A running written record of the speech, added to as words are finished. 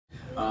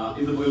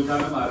ഇന്ന്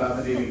പോൽക്കാലം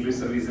ആരാധനയിൽ ഇംഗ്ലീഷ്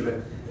സർവീസിൽ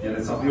ഞാൻ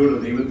സഭയോട്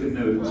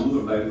ദൈവത്തിന് ഒരു ദൂത്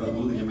ഉണ്ടായിരുന്നു. ആ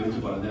ദൂത് ഞാൻ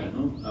വിളിച്ച്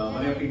പറഞ്ഞായിരുന്നു.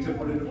 മലയാള ടീച്ചർ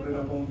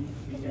അപ്പം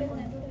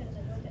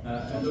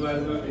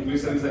എന്തുമായിരുന്നു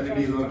ഇംഗ്ലീഷ് സർവീസ് അറ്റൻഡ്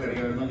ചെയ്തവർക്ക്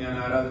അറിയാമായിരുന്നു. ഞാൻ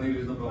ആരാധനയിൽ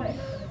ഇരുന്നപ്പോൾ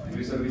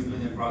ഇംഗ്ലീഷ് സർവീസിൽ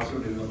ഞാൻ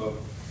പ്രാവശ്യമായിട്ടിരുന്നപ്പോൾ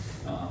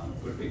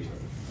ഒരു ടീച്ചർ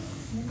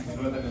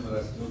നിങ്ങളെ തന്നെ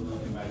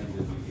ഇമാജിൻ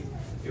ചെയ്ത്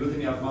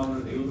ദൈവത്തിന്റെ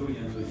ആത്മാവിനോട് ദൈവത്തോട്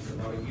ഞാൻ ചോദിക്കുന്നത്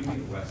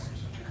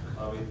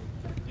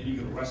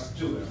എനിക്ക്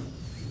റെസ്റ്റ് വേണം.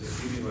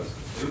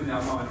 ദൈവത്തിന്റെ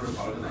ആത്മാവ് എന്നോട്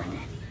പറഞ്ഞതാണ്,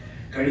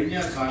 കഴിഞ്ഞ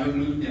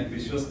കാലങ്ങളിൽ ഞാൻ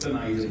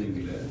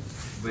വിശ്വസ്തനായിരുന്നെങ്കിൽ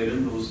വരും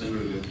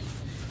ദിവസങ്ങളിൽ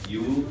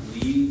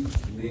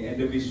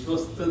എന്റെ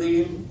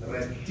വിശ്വസ്തതയിൽ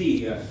റെസ്റ്റ്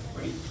ചെയ്യാൻ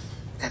പഠിക്കും.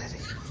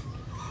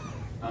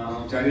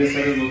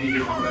 ചാരിയസ്ഥലം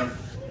നോക്കിയിട്ട് നമ്മുടെ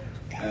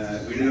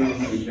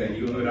വീടുകളൊന്നും ഇല്ല.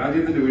 എനിക്ക്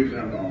രാജ്യത്തിന്റെ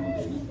വീട്ടിലാണ്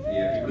തോന്നുന്നു.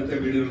 ഇവിടുത്തെ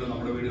വീടുകളിൽ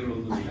നമ്മുടെ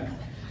വീടുകളൊന്നുമില്ല.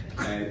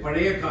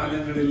 പഴയ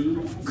കാലങ്ങളിൽ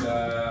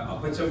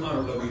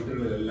അപ്പച്ചന്മാരുള്ള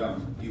വീടുകളിലെല്ലാം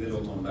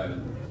ഇതിലൊന്നും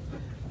ഉണ്ടായിരുന്നു.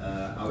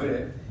 അവര്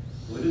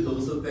ഒരു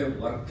ദിവസത്തെ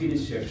വർക്കിന്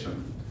ശേഷം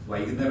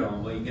വൈകുന്നേരം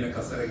ആകുമ്പോൾ ഇങ്ങനെ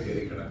കസര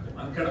കയറി കിടക്കും.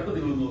 ആ കിടപ്പ്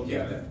നിങ്ങൾ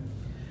നോക്കിയാല്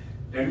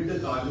 2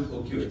 കാലും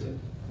പൊക്കി വെച്ച്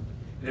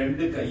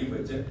 2 കൈയും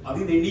വെച്ച്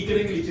അതിന്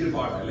എണീക്കണമെങ്കിൽ ഇച്ചിരി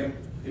പാടല്ലേ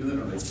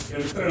ഇരുന്നിട്ടുണ്ട്.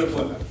 എത്ര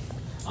എളുപ്പമല്ല.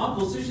 ആ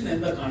പൊസിഷൻ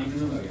എന്താ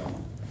കാണിക്കുന്നത് അറിയാമോ?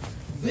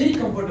 വെരി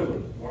കംഫർട്ടബിൾ,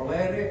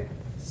 വളരെ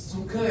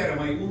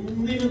സുഖകരമായി,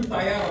 ഒന്നിനും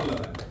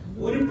തയ്യാറല്ലത്,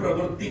 ഒരു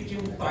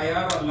പ്രവൃത്തിക്കും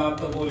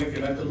തയ്യാറല്ലാത്ത പോലെ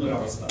കിടക്കുന്ന ഒരു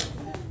അവസ്ഥ.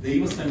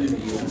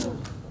 ദൈവസന്നിധിയും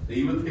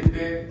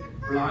ദൈവത്തിന്റെ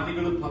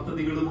പ്ലാനുകളും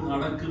പദ്ധതികളും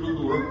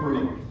നടക്കുമെന്ന്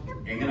ഉറപ്പുള്ളവർ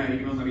എങ്ങനെ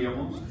ആയിരിക്കണമെന്ന്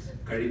അറിയാമോ?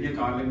 കഴിഞ്ഞ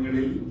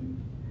കാലങ്ങളിൽ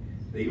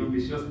ദൈവം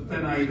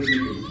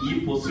വിശ്വസ്തനായിരുന്നെങ്കിൽ ഈ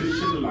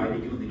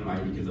പൊസിഷനിലായിരിക്കും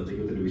നിങ്ങളായിരിക്കുന്നത്.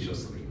 ദൈവത്തിന്റെ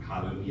വിശ്വസ്തത.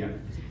 ഹല്ലേലൂയ.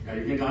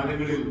 കഴിഞ്ഞ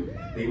കാലങ്ങളിൽ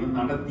ദൈവം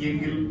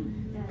നടത്തിയെങ്കിൽ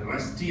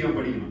റെസ്റ്റ് ചെയ്യാൻ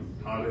പഠിക്കണം.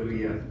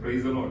 ഹല്ലേലൂയ.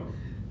 Praise the Lord.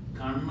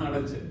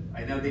 കണ്ണടച്ച്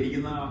അതിനകത്ത്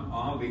ഇരിക്കുന്ന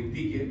ആ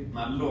വ്യക്തിക്ക്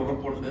നല്ല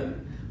ഉറപ്പുണ്ട്,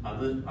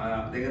 അത്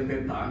അദ്ദേഹത്തെ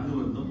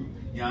താങ്ങുമെന്നും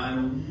ഞാൻ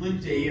ഒന്നും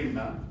ചെയ്യണ്ട,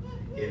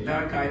 എല്ലാ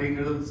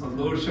കാര്യങ്ങളും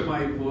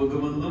സന്തോഷമായി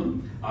പോകുമെന്നും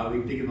ആ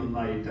വ്യക്തിക്ക്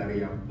നന്നായിട്ട്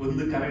അറിയാം.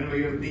 ഒന്ന് കരങ്ങൾ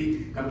ഉയർത്തി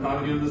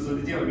കർത്താവിനെ ഒന്ന്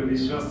സ്തുതിച്ച് അവരുടെ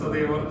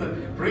വിശ്വസ്തതയെ ഓർത്ത്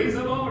praise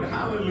the Lord.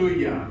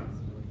 Hallelujah.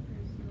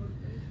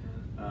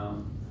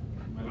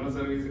 Malayalam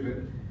സർവീസിൽ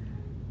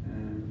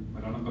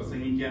മലയാളം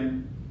പ്രസംഗിക്കാൻ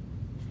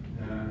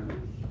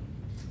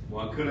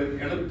വാക്കുകൾ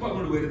എളുപ്പം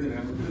അങ്ങോട്ട് വരുന്നില്ല.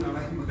 ഒത്തിരി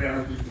നാളെ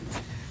മലയാളത്തിൽ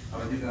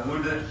പറഞ്ഞിട്ട്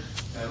അതുകൊണ്ട്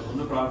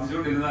ഒന്ന്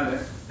പ്രാർത്ഥിച്ചുകൊണ്ടിരുന്നാല്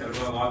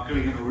ചിലപ്പോൾ വാക്കുകൾ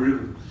ഇങ്ങനെ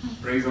ഒഴുകും.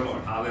 Praise the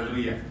Lord.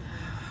 ഹല്ലേലൂയ.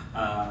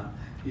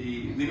 ഈ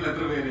നിങ്ങൾ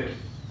എത്ര പേര്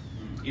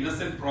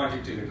ഇന്നസെന്റ്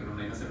പ്രോജക്റ്റ്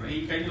കേട്ടിട്ടുണ്ട്? ഇന്നസെന്റ് ഈ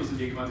കഴിഞ്ഞ ദിവസം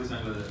ജയിക്കുമ്പോൾ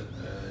ഞങ്ങളത്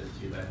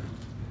ചെയ്തായിരുന്നു.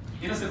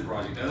 ഇന്നസെന്റ്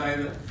പ്രോജക്റ്റ്,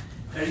 അതായത്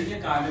കഴിഞ്ഞ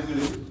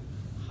കാലങ്ങളിൽ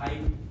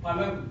പല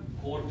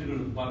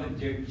കോർട്ടുകളും പല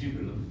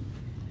ജഡ്ജികളും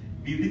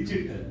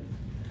വിധിച്ചിട്ട്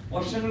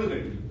വർഷങ്ങൾ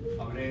കഴിഞ്ഞു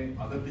അവരെ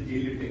അകത്ത്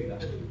ജയിലിട്ടേക്ക.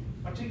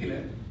 പക്ഷെങ്കില്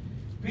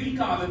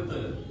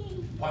പിൽക്കാലത്ത്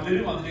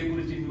പലരും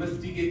അതിനെക്കുറിച്ച്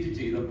ഇൻവെസ്റ്റിഗേറ്റ്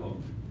ചെയ്തപ്പോൾ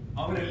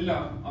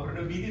അവരെല്ലാം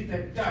അവരുടെ വിധി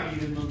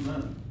തെറ്റായിരുന്നെന്ന്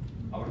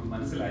അവർക്ക്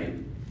മനസ്സിലായി.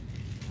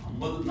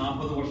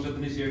 50-40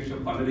 വർഷത്തിന് ശേഷം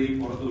പലരെയും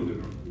പുറത്തു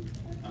വിട്ടിട്ടുണ്ട്.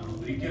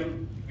 ഒരിക്കൽ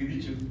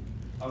വിധിച്ചു.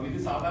 ആ വിധി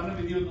സാധാരണ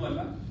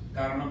വിധിയൊന്നുമല്ല,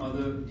 കാരണം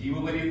അത്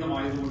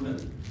ജീവപര്യന്തമായതുകൊണ്ട്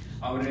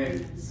അവരെ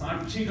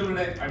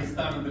സാക്ഷികളുടെ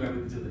അടിസ്ഥാനത്തിലാണ്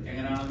വിധിച്ചത്.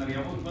 എങ്ങനെയാണെന്ന്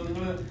അറിയാമോ? ഇപ്പൊ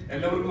നിങ്ങൾ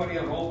എല്ലാവർക്കും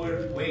അറിയാം,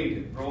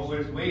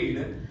 റോബർട്ട്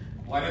വെയ്ഡ്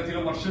ചില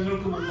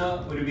വർഷങ്ങൾക്ക് മുമ്പ്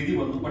ഒരു വിധി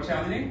വന്നു, പക്ഷെ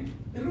അതിനെ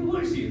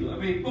റിവേഴ്സ് ചെയ്തു.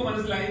 അപ്പൊ ഇപ്പൊ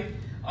മനസ്സിലായി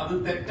അത്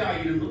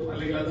തെറ്റായിരുന്നു,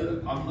 അല്ലെങ്കിൽ അത്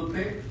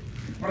അന്നത്തെ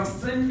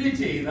പ്രസന്റ്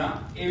ചെയ്ത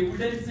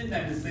എവിഡൻസിന്റെ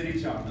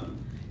അനുസരിച്ചാണ്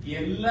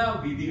എല്ലാ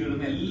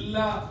വിധികളും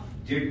എല്ലാ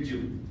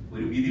ജഡ്ജും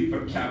ഒരു വിധി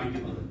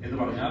പ്രഖ്യാപിക്കുന്നത്. എന്ന്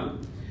പറഞ്ഞാൽ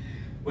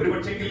ഒരു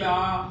പക്ഷെങ്കിൽ ആ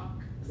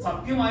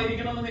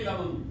സത്യമായിരിക്കണമെന്നില്ല,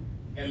 അതൊന്നും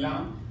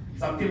എല്ലാം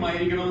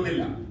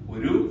സത്യമായിരിക്കണമെന്നില്ല.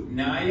 ഒരു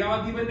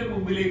ന്യായാധിപന്റെ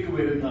മുമ്പിലേക്ക്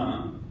വരുന്ന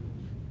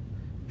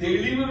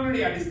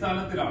തെളിവുകളുടെ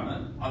അടിസ്ഥാനത്തിലാണ്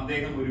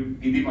അദ്ദേഹം ഒരു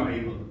വിധി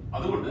പറയുന്നത്.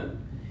 അതുകൊണ്ട്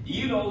ഈ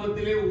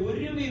ലോകത്തിലെ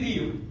ഒരു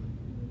വിധിയും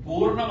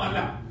പൂർണ്ണമല്ല.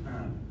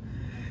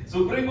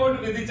 സുപ്രീം കോടതി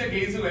വിധിച്ച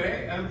കേസ് വരെ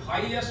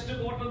ഹയസ്റ്റ്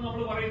കോർട്ട് എന്ന്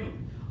നമ്മൾ പറയുന്നു.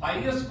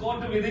 ഹയസ്റ്റ്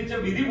കോർട്ട് വിധിച്ച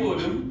വിധി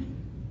പോലും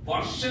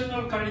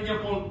വർഷങ്ങൾ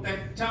കഴിഞ്ഞപ്പോൾ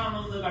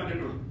തെറ്റാണെന്ന്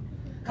കണ്ടിട്ടുള്ളൂ.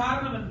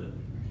 കാരണം എന്ത്?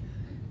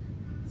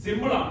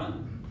 സിമ്പിളാണ്.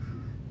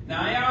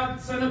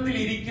 ന്യായാസനത്തിൽ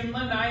ഇരിക്കുന്ന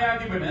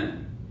ന്യായാധിപന്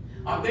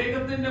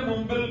അദ്ദേഹത്തിന്റെ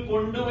മുമ്പിൽ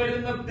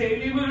കൊണ്ടുവരുന്ന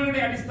തെളിവുകളുടെ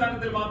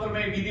അടിസ്ഥാനത്തിൽ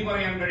മാത്രമേ വിധി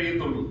പറയാൻ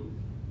കഴിയത്തുള്ളൂ.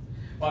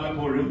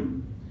 പലപ്പോഴും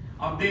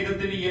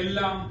അദ്ദേഹത്തിന്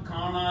എല്ലാം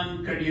കാണാൻ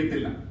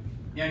കഴിയത്തില്ല.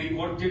 ഞാൻ ഈ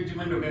കോർട്ട്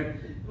ജഡ്ജ്മെന്റ് ഒക്കെ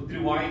ഒത്തിരി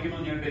വായിക്കണം,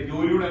 ഞാൻ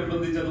ജോലിയോട്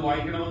അനുബന്ധിച്ച് അത്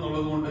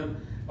വായിക്കണമെന്നുള്ളത് കൊണ്ട്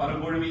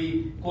പലപ്പോഴും ഈ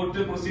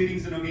കോർട്ട്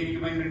പ്രൊസീഡിങ്സിനൊക്കെ എനിക്ക്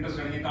ഭയങ്കര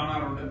ഇൻട്രസ്റ്റ് ആണ്. ഞാൻ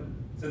കാണാറുണ്ട്,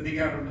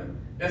 ശ്രദ്ധിക്കാറുണ്ട്.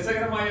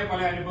 രസകരമായ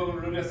പല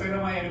അനുഭവങ്ങളുണ്ട്.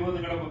 രസകരമായ അനുഭവം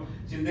നിങ്ങളുടെ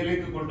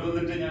ചിന്തയിലേക്ക്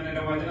കൊണ്ടുവന്നിട്ട് ഞാൻ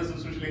എന്റെ വചന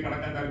ശുശ്രൂഷയിലേക്ക്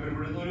കടക്കാൻ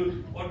താല്പര്യപ്പെടുന്ന ഒരു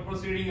കോർട്ട്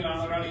പ്രൊസീഡിംഗിലാണ്.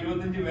 ഒരാൾ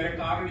 25 പേരെ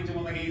കാറിടിച്ചു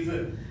വന്ന കേസ്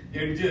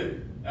ജഡ്ജ്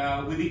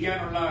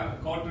വിധിക്കാനുള്ള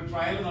കോർട്ട്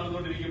ട്രയൽ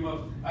നടന്നുകൊണ്ടിരിക്കുമ്പോൾ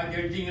ആ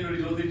ജഡ്ജി ഇങ്ങനെ ഒരു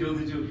ചോദ്യം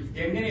ചോദിച്ചു,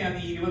 എങ്ങനെയാണ്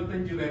ഈ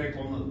 25 പേരെ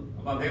കൊന്നത്?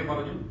 അപ്പൊ അദ്ദേഹം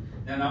പറഞ്ഞു,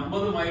 ഞാൻ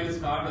 50 മൈൽ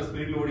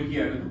സ്പീഡിൽ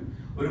ഓടിക്കുകയായിരുന്നു.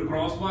 ഒരു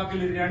ക്രോസ്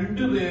വാക്കിൽ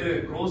 2 പേര്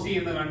ക്രോസ്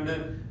ചെയ്യുന്ന കണ്ട്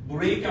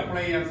ബ്രേക്ക്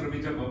അപ്ലൈ ചെയ്യാൻ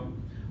ശ്രമിച്ചപ്പോ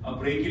ആ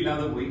ബ്രേക്ക്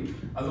ഇല്ലാതെ പോയി.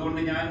 അതുകൊണ്ട്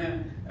ഞാൻ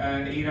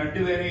ഈ 2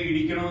 പേരെ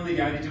ഇടിക്കണമെന്ന്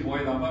വിചാരിച്ചു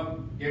പോയതാ. അപ്പൊ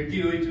ജഡ്ജി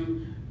ചോദിച്ചു,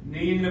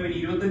 നീ ഇങ്ങനെ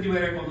 25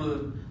 പേരെ കൊന്നത്?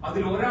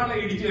 അതിൽ ഒരാളെ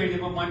ഇടിച്ചു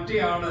കഴിഞ്ഞപ്പോ മറ്റേ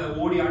ആള്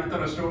ഓടി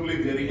അടുത്ത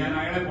റെസ്റ്റോറന്റിലേക്ക് കയറി, ഞാൻ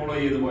അയാളെ ഫോളോ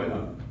ചെയ്ത്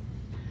പോയതാണ്.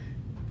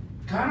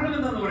 കാരണം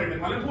എന്താന്ന് പറയട്ടെ,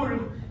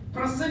 പലപ്പോഴും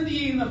പ്രസന്റ്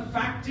ചെയ്യുന്ന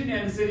ഫാക്ടിനെ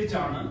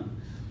അനുസരിച്ചാണ്,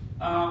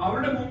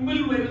 അവരുടെ മുമ്പിൽ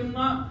വരുന്ന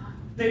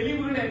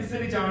തെളിവുകളുടെ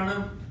അനുസരിച്ചാണ്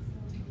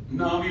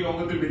നാം ഈ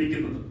ലോകത്തിൽ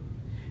ഭരിക്കുന്നത്.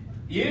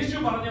 യേശു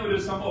പറഞ്ഞ ഒരു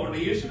സംഭവമുണ്ട്.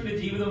 യേശുവിന്റെ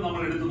ജീവിതം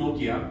നമ്മൾ എടുത്തു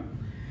നോക്കിയാൽ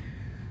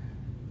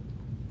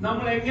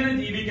നമ്മൾ എങ്ങനെ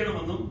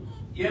ജീവിക്കണമെന്നും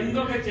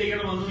എന്തൊക്കെ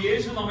ചെയ്യണമെന്നും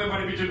യേശു നമ്മെ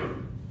പഠിപ്പിച്ചിട്ടുണ്ട്.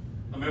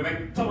 നമ്മെ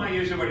വ്യക്തമായി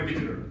യേശു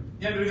പഠിപ്പിച്ചിട്ടുണ്ട്.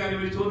 ഞാൻ ഒരു കാര്യം,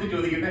 ഒരു ചോദ്യം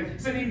ചോദിക്കട്ടെ.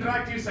 It's an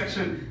interactive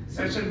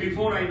section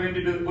before I went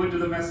to go to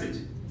the message.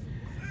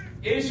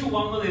 യേശു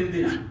വന്നത്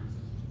എന്തിനാ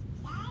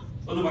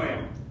ഒന്ന്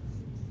പറയാമോ?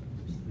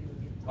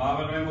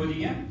 പാപങ്ങളെ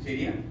മോചിക്കാൻ,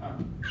 ശരിയാ.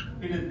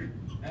 പിന്നെ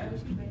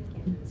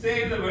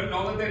സേവ് ദ വേൾഡ്,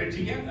 ലോകത്തെ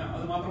രക്ഷിക്കാൻ,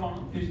 അത് മാത്രമാണ്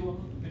യേശു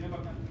വന്നത്. പിന്നെ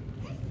പറഞ്ഞാൽ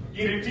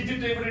ഈ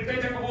രക്ഷിച്ചിട്ട് ഇവിടെ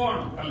ഇട്ടേച്ചൊക്കെ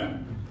പോവാണോ? അല്ല.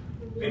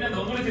 പിന്നെ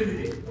ഒന്നുകൂടെ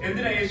ചിന്തിച്ചേ,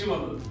 എന്തിനാ യേശു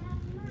വന്നത്?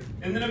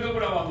 എന്തിനൊക്കെ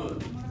കൂടെ വന്നത്?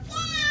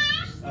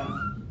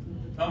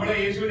 നമ്മളെ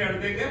യേശുവിന്റെ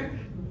അടുത്തേക്ക്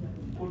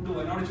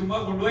കൊണ്ടുപോകാൻ. അവിടെ ചുമ്മാ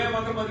കൊണ്ടുപോയാൽ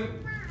മാത്രം മതി?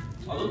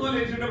 അതൊന്നുമല്ല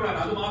യേശുവിന്റെ പ്ലാൻ.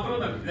 അത്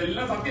മാത്രമല്ല,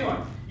 ഇതെല്ലാം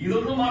സത്യമാണ്.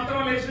 ഇതൊന്നും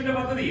മാത്രമല്ല യേശുവിന്റെ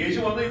പദ്ധതി. യേശു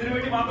വന്നത് ഇതിനു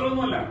വേണ്ടി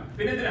മാത്രമൊന്നുമല്ല.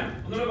 പിന്നെ എന്തിനാ?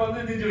 ഒന്നുകൂടെ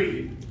പദ്ധതി ചിന്തിച്ചു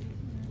വയ്ക്കേ.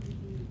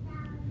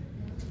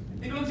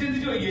 നിങ്ങളൊന്ന്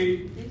ചിന്തിച്ചു വയ്ക്കേ.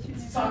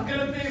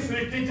 സകലത്തെ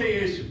സൃഷ്ടിച്ച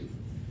യേശു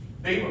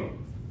ദൈവം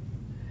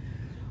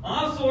ആ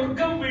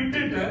സ്വർഗം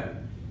വിട്ടിട്ട്,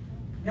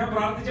 ഞാൻ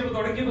പ്രാർത്ഥിച്ചപ്പോ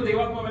തുടങ്ങിയപ്പോ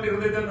ദൈവാത്മാവിന്റെ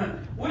ഹൃദയത്തിൽ നിന്ന്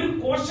ഒരു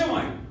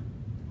കോശമായി,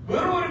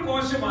 വെറും ഒരു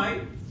കോശമായി,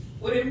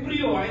 ഒരു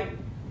എംബ്രിയോ ആയി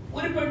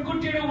ഒരു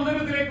പെൺകുട്ടിയുടെ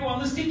ഉദരത്തിലേക്ക്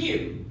വന്ന് സ്റ്റിക്ക്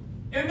ചെയ്തു.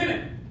 എന്തിന്?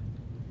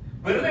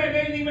 വെറുതെ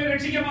നിങ്ങളെ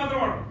രക്ഷിക്കാൻ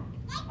മാത്രമാണ്?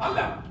 അല്ല.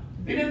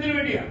 പിന്നെ എന്തിനു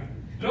വേണ്ടിയാ?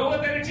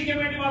 ലോകത്തെ രക്ഷിക്കാൻ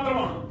വേണ്ടി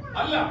മാത്രമാണ്?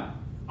 അല്ല.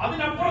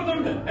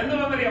 അതിനപ്പുറത്തുണ്ട്.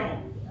 എന്താണെന്നറിയാമോ?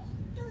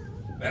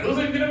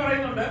 വേറെ ഇങ്ങനെ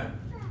പറയുന്നുണ്ട്,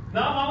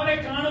 നാം അവനെ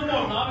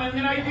കാണുമ്പോൾ നാം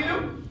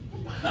എങ്ങനായിത്തീരും?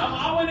 നാം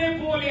അവനെ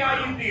പോലെ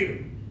ആയിത്തീരും.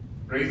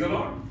 Praise the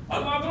Lord.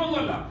 അത്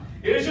മാത്രമൊന്നുമല്ല,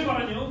 യേശു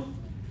പറഞ്ഞു,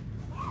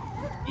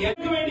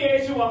 എനിക്ക് വേണ്ടി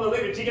യേശു വന്നത്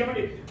രക്ഷിക്കാൻ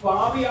വേണ്ടി.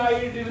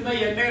 പാപിയായിട്ടിരുന്ന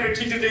എന്നെ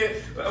രക്ഷിച്ചിട്ട്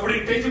ഇവിടെ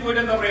ഇട്ടേച്ച്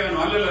പോയിട്ട് എന്താ പറയാനോ?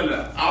 അല്ലല്ല,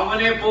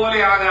 അവനെ പോലെ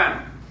ആകാൻ,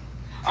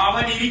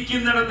 അവൻ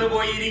ഇരിക്കുന്നിടത്ത്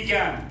പോയി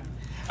ഇരിക്കാൻ,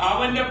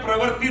 അവന്റെ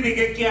പ്രവൃത്തി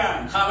തികയ്ക്കാൻ.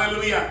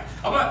 ഹല്ലേലൂയ.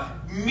 അപ്പൊ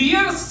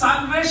മിയർ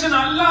സാൽവേഷൻ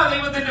അല്ല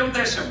ദൈവത്തിന്റെ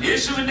ഉദ്ദേശം.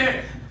 യേശുവിന്റെ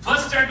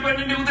ഫസ്റ്റ്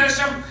അഡ്വന്റിന്റെ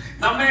ഉദ്ദേശം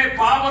നമ്മെ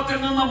പാപത്തിൽ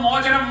നിന്ന്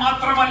മോചനം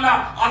മാത്രമല്ല,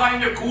 അത്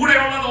അതിന്റെ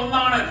കൂടെയുള്ളത്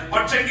ഒന്നാണ്.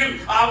 പക്ഷെങ്കിൽ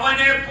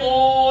അവനെ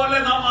പോലെ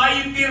നാം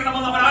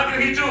ആയിത്തീരണമെന്ന് അവൻ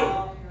ആഗ്രഹിച്ചു.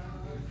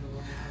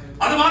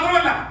 അത്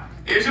മാത്രമല്ല,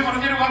 യേശു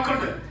പറഞ്ഞൊരു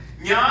വാക്കുണ്ട്,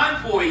 ഞാൻ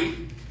പോയി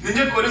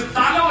നിങ്ങൾക്കൊരു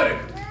സ്ഥലം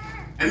വരും.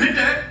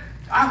 എന്നിട്ട്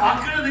ആ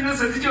വാക്കുകൾ നിങ്ങൾ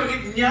ശ്രദ്ധിച്ചു നോക്കി.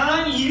 ഞാൻ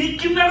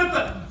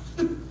ഇരിക്കുന്നിടത്ത്,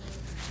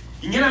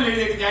 ഇങ്ങനല്ല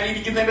എഴുതിയേക്കുന്നത്. ഞാൻ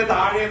ഇരിക്കുന്നതിന്റെ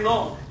താഴെന്നോ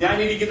ഞാൻ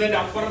ഇരിക്കുന്നതിന്റെ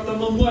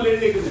അപ്പുറത്തെന്നൊന്നും അല്ല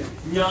എഴുതിയേക്കുന്നത്.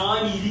 ഞാൻ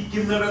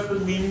ഇരിക്കുന്നിടത്ത്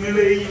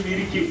നിങ്ങളെയും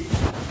ഇരിക്കും.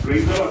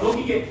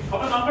 നോക്കിക്കേ.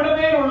 അപ്പൊ നമ്മുടെ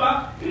മേലുള്ള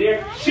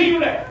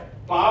രക്ഷയുടെ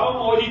പാപം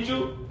മോചിച്ചു,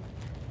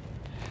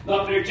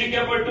 നാം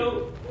രക്ഷിക്കപ്പെട്ടു.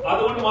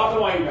 അതുകൊണ്ട്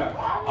മാത്രമായില്ല,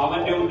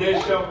 അവന്റെ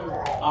ഉദ്ദേശം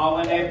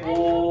അവനെ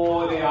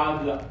പോലെ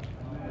ആകുക.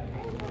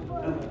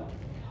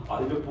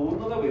 അതിന്റെ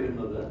പൂർണ്ണത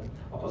വരുന്നത്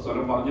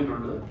അപ്പോസ്തലൻ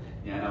പറഞ്ഞിട്ടുണ്ട്,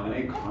 ഞാൻ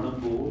അവനെ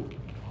കാണുമ്പോൾ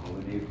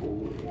അവനെ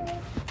പോലെ.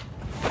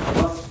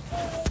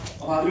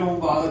 അപ്പൊ അതിനു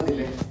മുമ്പ്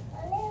ആകത്തില്ലേ?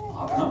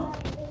 ആകണം.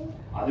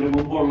 അതിനു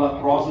മുമ്പുള്ള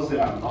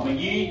പ്രോസസ്സിലാണ്. നമ്മൾ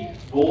ഈ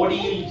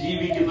ബോഡിയിൽ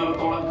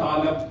ജീവിക്കുന്നിടത്തോളം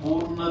കാലം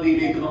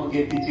പൂർണ്ണതയിലേക്ക് നമുക്ക്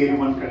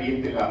എത്തിച്ചേരുവാൻ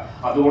കഴിയത്തില്ല.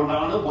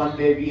 അതുകൊണ്ടാണ് one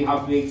day we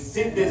have to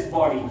exit this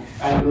body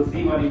and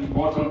receive an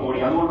immortal body.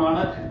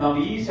 അതുകൊണ്ടാണ് നാം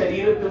ഈ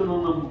ശരീരത്തിൽ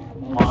നിന്നും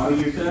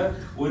മാറിയിട്ട്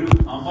ഒരു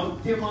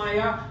അമർത്യമായ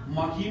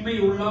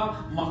മഹിമയുള്ള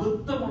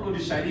മഹത്വമുള്ള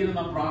ഒരു ശരീരം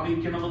നാം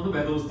പ്രാപിക്കണമെന്ന്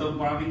വേദപുസ്തകം,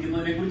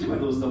 പ്രാപിക്കുന്നതിനെ കുറിച്ച്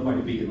വേദപുസ്തകം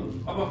പഠിപ്പിക്കുന്നത്.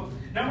 അപ്പൊ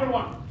നമ്പർ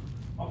 1,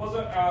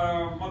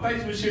 മത്തായി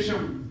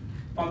സുവിശേഷം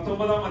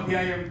 19-ാം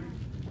അധ്യായം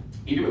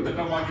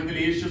 28-ാം വാക്യത്തിൽ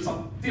യേശു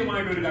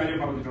സത്യമായിട്ട് ഒരു കാര്യം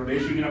പറഞ്ഞിട്ടുണ്ട്.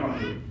 യേശു ഇങ്ങനെ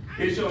പറഞ്ഞത്,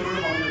 യേശു അവരോട്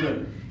പറഞ്ഞത്,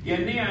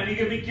 എന്നെ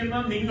അനുഗമിക്കുന്ന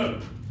നിങ്ങൾ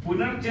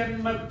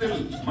പുനർജന്മത്തിൽ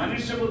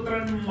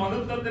മനുഷ്യപുത്രൻ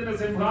മഹത്വത്തിന്റെ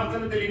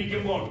സിംഹാസനത്തിൽ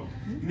ഇരിക്കുമ്പോൾ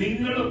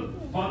നിങ്ങളും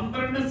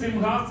 12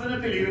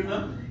 സിംഹാസനത്തിൽ ഇരുന്ന്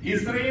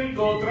ഇസ്രായേൽ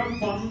ഗോത്രം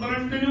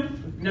 12-നും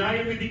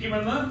ന്യായം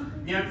വിധിക്കുമെന്ന്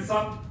ഞാൻ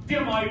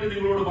സത്യമായിട്ട്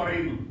നിങ്ങളോട്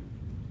പറയുന്നു.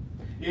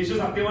 യേശു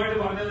സത്യമായിട്ട്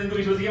പറഞ്ഞത്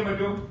നിങ്ങൾക്ക് വിശ്വസിക്കാൻ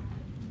പറ്റുമോ?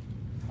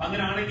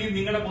 അങ്ങനെയാണെങ്കിൽ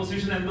നിങ്ങളുടെ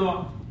പൊസിഷൻ എന്തുവാ?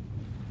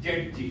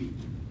 ജഡ്ജി,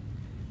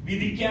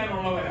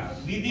 വിധിക്കാനുള്ളവരാ,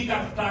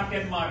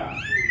 വിധികർത്താക്കന്മാരാ,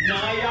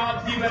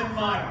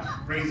 ന്യായാധിപന്മാരാ.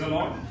 Praise the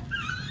Lord.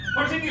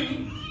 പക്ഷെങ്കിൽ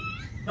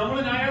നമ്മൾ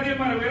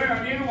ന്യായാധിപന്മാരെ വേറെ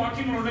അനേക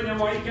വാക്യങ്ങളുണ്ട്, ഞാൻ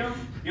വായിക്കാം.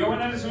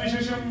 യോഹന്നാന്റെ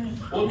സുവിശേഷം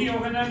 1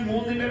 യോഹന്നാൻ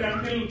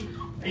 3:2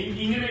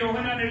 ഇങ്ങനെ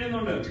യോഹന്നാൻ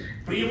എഴുതുന്നുണ്ട്,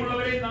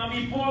 പ്രിയമുള്ളവരെ, നാം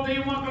ഇപ്പോൾ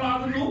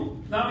ദൈവമക്കളാകുന്നു,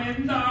 നാം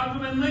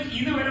എന്താകുമെന്ന്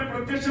ഇതുവരെ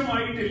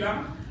പ്രത്യക്ഷമായിട്ടില്ല.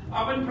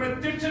 അവൻ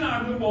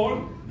പ്രത്യക്ഷനാകുമ്പോൾ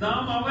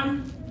നാം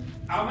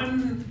അവൻ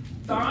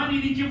താൻ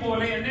ഇരിക്കും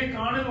പോലെ എന്നെ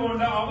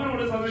കാണുകൊണ്ട്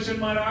അവനോട്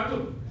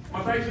സദൃശന്മാരാകും.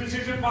 മത്തായി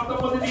സുവിശേഷം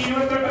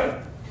 19:28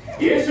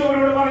 യേശു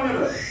അവരോട്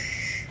പറഞ്ഞത്,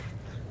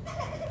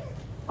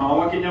 ആ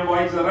വാക്യം ഞാൻ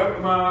വായിച്ചത്,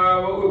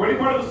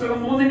 വെളിപ്പാട് പുസ്തകം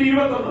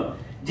 3:21,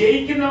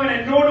 ജയിക്കുന്നവൻ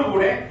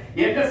എന്നോടുകൂടെ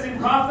എന്റെ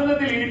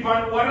സിംഹാസനത്തിൽ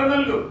ഇരിപ്പാൻ വര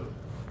നൽകും.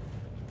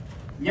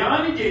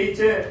 ഞാൻ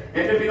ജയിച്ച്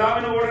എന്റെ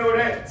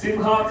പിതാവിനോടുകൂടെ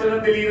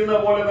സിംഹാസനത്തിൽ ഇരുന്ന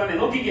പോലെ തന്നെ.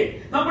 നോക്കിക്കേ,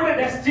 നമ്മുടെ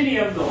ഡെസ്റ്റിനി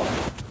എന്തോ?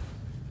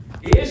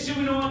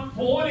 യേശുവിനോ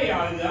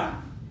പോലെയാകുക,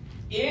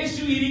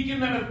 യേശു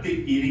ഇരിക്കുന്നിടത്ത്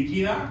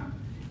ഇരിക്കുക,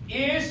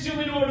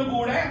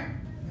 യേശുവിനോടുകൂടെ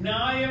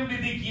ന്യായം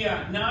വിധിക്കുക,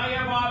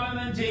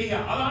 ന്യായപാലനം ചെയ്യുക.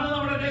 അതാണ്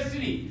നമ്മുടെ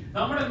ഡെസ്റ്റിനി.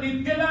 നമ്മുടെ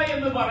നിത്യത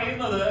എന്ന്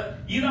പറയുന്നത്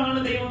ഇതാണ്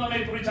ദൈവം നമ്മെ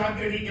കുറിച്ച്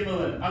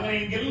ആഗ്രഹിക്കുന്നത്.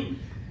 അങ്ങനെയെങ്കിൽ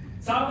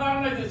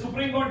സാധാരണ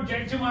സുപ്രീം കോടതി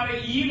ജഡ്ജിമാരെ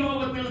ഈ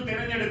ലോകത്തിൽ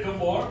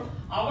തിരഞ്ഞെടുക്കുമ്പോൾ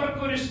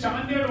അവർക്കൊരു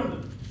സ്റ്റാൻഡേർഡ് ഉണ്ട്,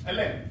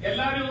 അല്ലെ?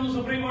 എല്ലാവരും ഒന്നും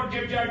സുപ്രീം കോടതി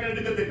ജഡ്ജിയായിട്ട്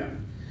എടുക്കത്തില്ല.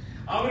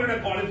 അവരുടെ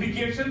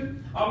ക്വാളിഫിക്കേഷൻ,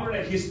 അവരുടെ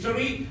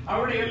ഹിസ്റ്ററി,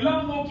 അവരുടെ എല്ലാം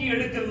നോക്കി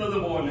എടുക്കുന്നത്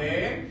പോലെ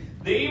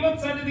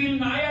ദൈവസന്നിധിയിൽ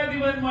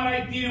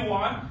ന്യായാധിപന്മാരായി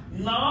തീരുവാൻ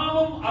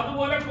നാമും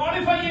അതുപോലെ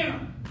ക്വാളിഫൈ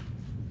ചെയ്യണം.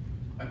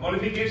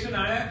 ക്വാളിഫിക്കേഷൻ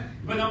ആണ്.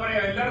 ഇപ്പൊ ഞാൻ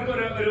പറയാം, എല്ലാവർക്കും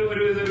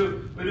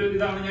ഒരു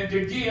ഇതാണ്, ഞാൻ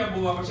ജഡ്ജ് ചെയ്യാൻ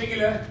പോവുക,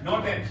 പക്ഷെങ്കിൽ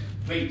നോട്ട് എറ്റ്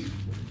വെയിറ്റ്.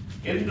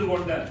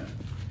 എന്തുകൊണ്ട്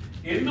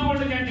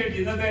ഞാൻ ജഡ്ജ്?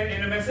 ഇന്നത്തെ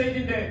എന്റെ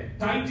മെസ്സേജിന്റെ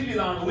ടൈറ്റിൽ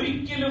ഇതാണ്: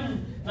 ഒരിക്കലും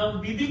നാം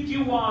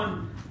വിധിക്കുവാൻ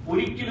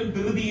ഒരിക്കലും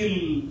ധൃതിയിൽ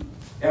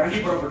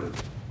ഇറങ്ങി പുറപ്പെടും.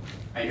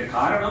 അതിന്റെ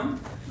കാരണം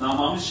നാം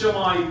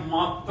അംശമായി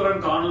മാത്രം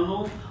കാണുന്നു,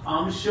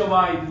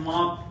 അംശമായി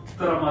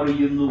മാത്രം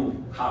അറിയുന്നു.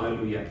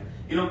 ഹല്ലേലൂയ.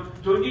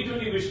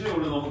 2020 വിഷനേ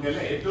ഉള്ളൂ നമുക്ക്,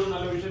 അല്ലെ? ഏറ്റവും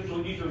നല്ല വിഷൻ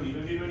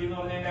 2020 എന്ന്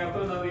പറഞ്ഞാൽ അതിന്റെ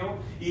അർത്ഥം എന്താ അറിയോ?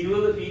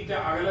 20 ഫീറ്റ്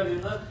അകലെ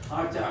നിന്ന്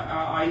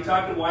ഐ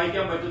ചാർട്ട്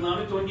വായിക്കാൻ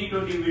പറ്റുന്നതാണ്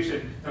 2020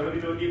 വിഷൻ. ചിലർ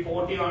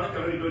 2040 ആണ്,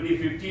 ചിലർ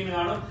 2015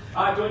 ആണ്.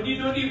 ആ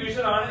 2020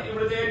 വിഷൻ ആണ്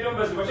ഇവിടുത്തെ ഏറ്റവും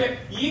ബെസ്റ്റ്. പക്ഷെ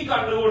ഈ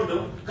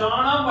കണ്ണുകൊണ്ടും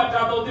കാണാൻ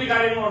പറ്റാത്ത ഒത്തിരി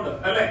കാര്യങ്ങളുണ്ട്,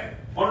 അല്ലെ?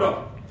 ഉണ്ടോ?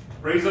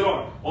 Praise the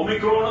Lord.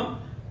 ഒമിക്രോണും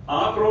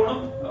ആക്രോണും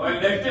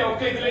ഡെൽറ്റ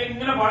ഒക്കെ ഇതിലെ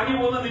ഇങ്ങനെ പറഞ്ഞു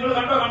പോകുന്നത് നിങ്ങൾ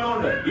കണ്ടോ?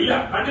 കണ്ടുകൊണ്ട് ഇല്ല,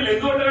 കണ്ടില്ല.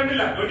 എന്തുകൊണ്ട്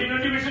കണ്ടില്ല?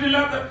 2020 വിഷൻ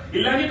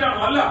ഇല്ലാഞ്ഞിട്ടാണോ?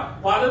 അല്ല,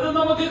 പലതും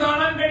നമുക്ക്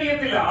കാണാൻ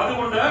കഴിയത്തില്ല.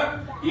 അതുകൊണ്ട്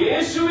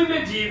യേശുവിന്റെ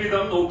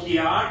ജീവിതം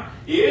നോക്കിയാൽ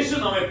യേശു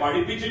നമ്മെ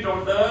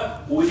പഠിപ്പിച്ചിട്ടുണ്ട്,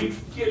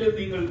 ഒരിക്കലും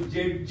നിങ്ങൾ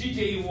ജഡ്ജ്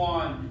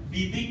ചെയ്യുവാൻ,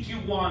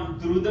 വിധിക്കുവാൻ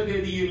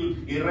ദ്രുതഗതിയിൽ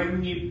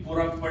ഇറങ്ങി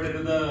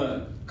പുറപ്പെടരുത്.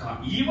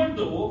 Even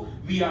though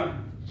V R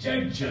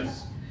judges,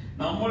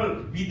 നമ്മൾ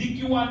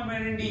വിധിക്കുവാൻ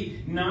വേണ്ടി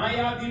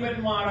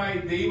ന്യായാധിപന്മാരായി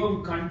ദൈവം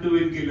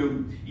കണ്ടുവെങ്കിലും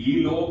ഈ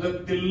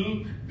ലോകത്തിൽ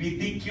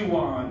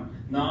വിധിക്കുവാൻ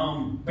നാം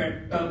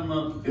പെട്ടെന്ന്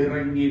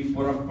ഇറങ്ങി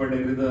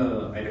പുറപ്പെടരുത്.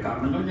 അതിന്റെ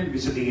കാരണങ്ങൾ ഞാൻ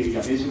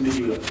വിശദീകരിക്കാം.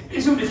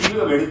 യേശുവിന്റെ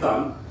ജീവിതം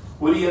എടുത്താൽ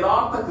ഒരു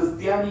യഥാർത്ഥ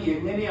ക്രിസ്ത്യാനി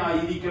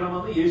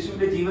എങ്ങനെയായിരിക്കണമെന്ന്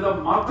യേശുവിന്റെ ജീവിതം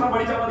മാത്രം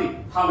പഠിച്ചാൽ മതി.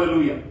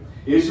 ഹല്ലേലൂയ.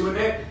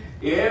 യേശുവിന്റെ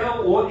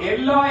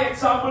എല്ലാ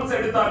എക്സാമ്പിൾസ്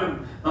എടുത്താലും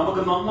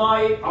നമുക്ക്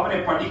നന്നായി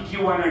അവനെ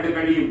പഠിക്കുവാനായിട്ട്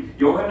കഴിയും.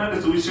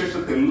 യോഹന്നാന്റെ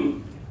സുവിശേഷത്തിൽ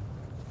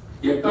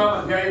 8-ാം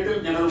അധ്യായത്തിൽ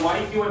ഞാനത്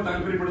വായിക്കുവാൻ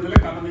താല്പര്യപ്പെടുന്നില്ല,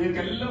 കാരണം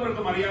നിങ്ങൾക്ക്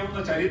എല്ലാവർക്കും അറിയാവുന്ന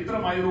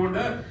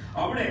ചരിത്രമായതുകൊണ്ട്.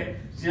 അവിടെ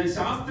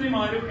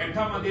ശാസ്ത്രിമാരും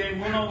 8-ാം അധ്യായം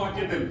 3-ാം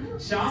വാക്യത്തിൽ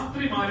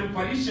ശാസ്ത്രിമാരും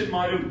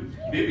പരീശന്മാരും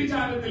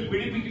വ്യഭിചാരത്തിൽ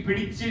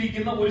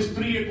പിടിച്ചിരിക്കുന്ന ഒരു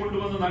സ്ത്രീയെ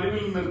കൊണ്ടുവന്ന്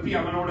നടുവിൽ നിർത്തി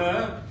അവനോട്,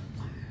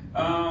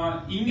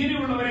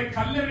 ഇങ്ങനെയുള്ളവരെ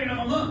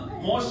കല്ലെറിയണമെന്ന്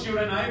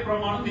മോശയുടെ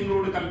ന്യായപ്രമാണം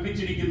നിങ്ങളോട്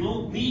കൽപ്പിച്ചിരിക്കുന്നു,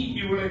 നീ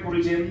ഇവളെ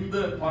കുറിച്ച്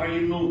എന്ത്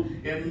പറയുന്നു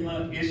എന്ന്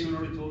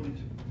യേശുവിനോട്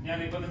ചോദിച്ചു.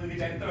 ഞാനിപ്പോ നിങ്ങൾക്ക്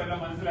ചരിത്രം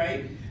എല്ലാം മനസ്സിലായി.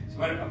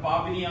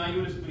 പാപിനിയായ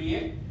ഒരു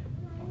സ്ത്രീയെ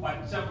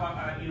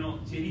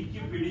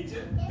ശരിക്കും പിടിച്ച്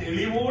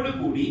തെളിവോട്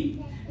കൂടി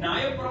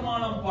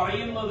ന്യായപ്രമാണം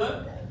പറയുന്നത്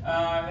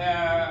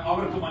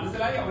അവർക്ക്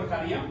മനസ്സിലായി,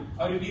 അവർക്കറിയാം.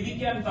 അവർ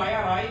വിധിക്കാൻ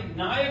തയ്യാറായി,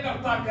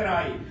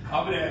 ന്യായകർത്താക്കരായി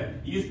അവര്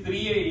ഈ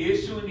സ്ത്രീയെ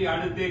യേശുവിന്റെ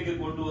അടുത്തേക്ക്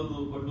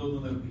കൊണ്ടുവന്ന്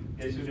നിർത്തി.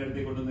 യേശുവിന്റെ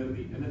അടുത്തേക്ക് കൊണ്ടു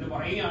നിർത്തി. എന്നിട്ട്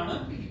പറയുകയാണ്,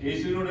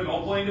 യേശുവിനോട് ലോ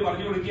പോയിന്റ്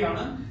പറഞ്ഞു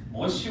കൊടുക്കുകയാണ്,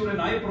 മോശയുടെ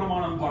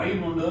ന്യായപ്രമാണം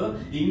പറയുന്നുണ്ട്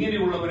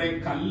ഇങ്ങനെയുള്ളവരെ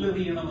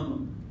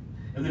കല്ലെറിയണമെന്നും.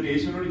 എന്നിട്ട്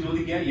യേശുവിനോട്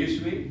ചോദിക്കുക,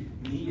 യേശുവേ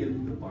നീ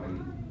എന്ത്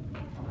പറയുന്നു?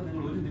 അപ്പൊ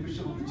നിങ്ങൾ ഒരു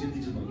നിമിഷം ഒന്ന്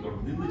ചിന്തിച്ചു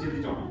നോക്കിയോണം, നിന്ന്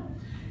ചിന്തിച്ചോണം.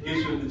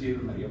 യേശു എന്ത്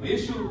ചെയ്തെന്നറിയാം?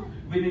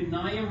 യേശുവിന്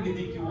ന്യായം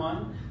വിധിക്കുവാൻ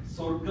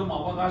സ്വർഗം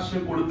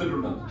അവകാശം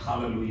കൊടുത്തിട്ടുണ്ട്.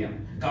 ഹല്ലേലൂയ.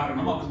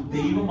 കാരണം അവൻ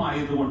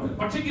ദൈവമായതുകൊണ്ട്.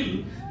 പക്ഷെങ്കിൽ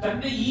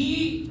തന്റെ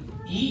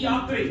ഈ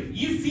യാത്രയിൽ,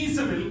 ഈ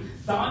സീസണിൽ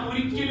താൻ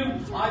ഒരിക്കലും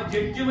ആ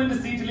ജഡ്ജ്മെന്റ്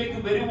സീറ്റിലേക്ക്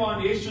വരുവാൻ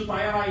യേശു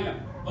തയ്യാറായില്ല.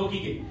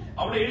 നോക്കിക്കേ,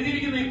 അവിടെ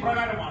എഴുതിയിരിക്കുന്ന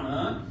ഇപ്രകാരമാണ്,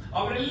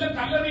 അവരെല്ലാം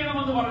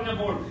കല്ലെറിയണമെന്ന്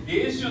പറഞ്ഞപ്പോൾ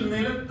യേശു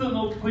നിലത്ത്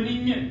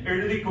കുനിഞ്ഞ്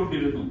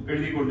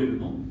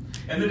എഴുതിക്കൊണ്ടിരുന്നു.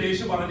 എന്നിട്ട്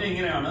യേശു പറഞ്ഞ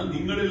ഇങ്ങനെയാണ്,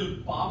 നിങ്ങളിൽ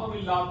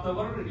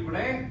പാപമില്ലാത്തവർ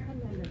ഇവിടെ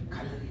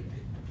കല്ലെറിയട്ടെ.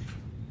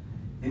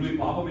 നിങ്ങളിൽ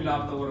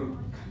പാപമില്ലാത്തവർ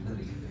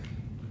കല്ലെറിയട്ടെ.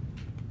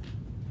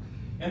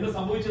 എന്താ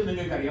സംഭവിച്ചത്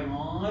നിങ്ങൾക്കറിയാം?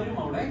 ആരും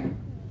അവിടെ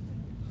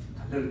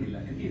കല്ലെറിഞ്ഞില്ല.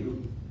 എന്ത് ചെയ്തു?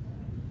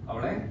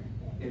 അവിടെ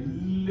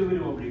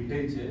എല്ലാവരും അവിടെ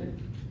ഇട്ടേച്ച്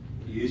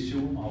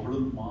യേശുവും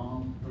അവളും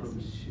മാത്രം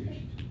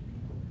ശേഷിച്ചു.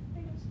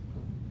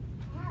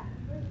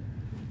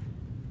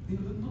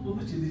 നിങ്ങൾ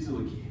ഒന്ന് ചിന്തിച്ചു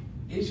നോക്കിയേ,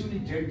 യേശുവിനെ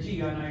ജഡ്ജ്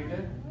ചെയ്യാനായിട്ട്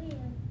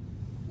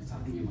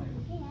സാധിക്കുമായിരുന്നു,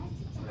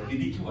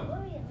 വിധിക്കുവാൻ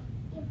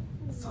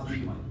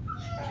സാധിക്കുമായിരുന്നു.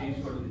 പക്ഷെ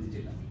യേശു അവിടെ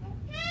വിധിച്ചില്ല.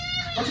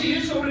 പക്ഷെ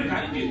യേശു അവിടെ ഒരു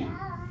കാര്യം ചെയ്തു.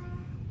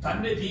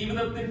 തന്റെ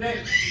ജീവിതത്തിന്റെ,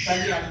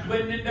 തന്റെ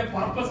അഡ്വന്റിന്റെ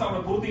പർപ്പസ്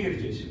അവിടെ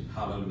പൂർത്തീകരിച്ചു യേശു.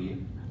 ഹല്ലേലൂയ.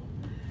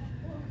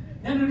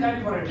 ഞാനൊരു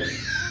കാര്യം പറയട്ടെ,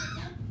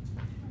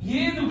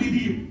 ഏത്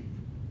വിധിയും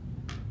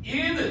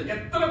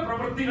എത്ര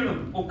പ്രവൃത്തികളും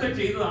ഒക്കെ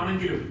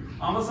ചെയ്തതാണെങ്കിലും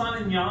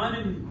അവസാനം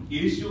ഞാനും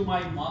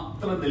യേശുവുമായി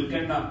മാത്രം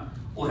നിൽക്കേണ്ട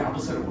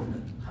ഒരവസരമുണ്ട്.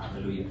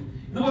 ഹല്ലേലൂയ.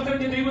 ഇതുപോലെ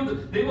തന്നെ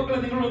ദൈവമക്കളെ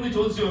നിങ്ങളൊന്ന്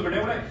ചോദിച്ചു നോക്കട്ടെ,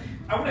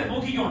 അവിടെ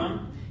നോക്കിക്കോണം,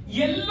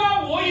 എല്ലാ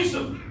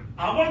വോയിസും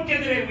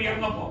അവൾക്കെതിരെ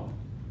ഉയർന്നപ്പോ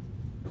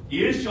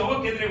യേശു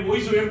അവൾക്കെതിരെ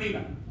വോയിസ് ഉയർത്തിയില്ല.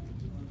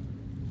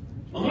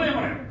 ഒന്നുകൂടെ ഞാൻ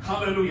പറയാം.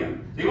 ഹല്ലേലൂയ.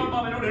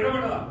 ദൈവാത്മാവ് എന്നോട്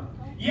ഇടപെട്ടതാണ്.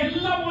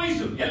 എല്ലാ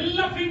വോയിസും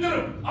എല്ലാ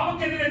ഫിംഗറും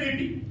അവൾക്കെതിരെ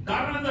നീട്ടി.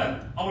 കാരണം എന്ത്?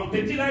 അവൾ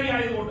തെറ്റുകാരി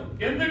ആയതുകൊണ്ട്.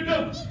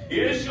 എന്നിട്ടും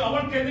യേശു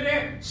അവൾക്കെതിരെ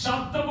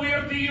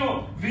ശബ്ദമുയർത്തുകയോ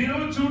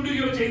വിരൽ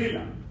ചൂണ്ടുകയോ ചെയ്തില്ല.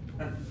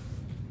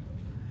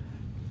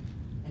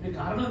 അതിന്റെ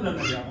കാരണം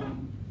എന്താണെന്നറിയാമോ?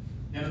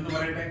 ഞാനെന്ന്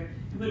പറയട്ടെ,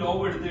 ഇന്ന്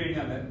ലോകം എടുത്തു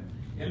കഴിഞ്ഞാല്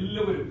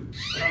എല്ലാവരും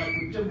ഒരാളെ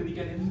കുറ്റം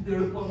വിധിക്കാൻ എന്ത്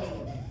എളുപ്പമാണ്.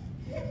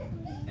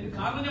 അതിന്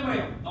കാരണം ഞാൻ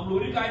പറയാം. നമ്മൾ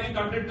ഒരു കാര്യം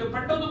കണ്ടിട്ട്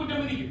പെട്ടെന്ന് കുറ്റം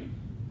വിധിക്കും.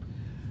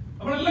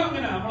 നമ്മളെല്ലാം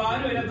അങ്ങനെ. നമ്മൾ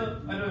ആരും അതിനകത്ത്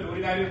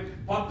ഒരു കാര്യം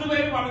 10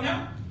 പേര് പറഞ്ഞ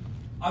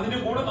അതിന്റെ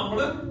കൂടെ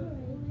നമ്മള്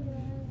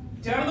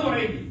ചേർന്ന്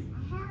പറയും.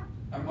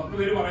 10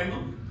 പേര് പറയുന്നു,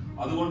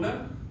 അതുകൊണ്ട്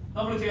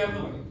നമ്മൾ ചേർന്ന്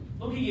പറയും.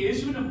 നോക്കി,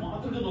 യേശുവിന്റെ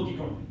മാതൃക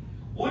നോക്കിക്കോണം.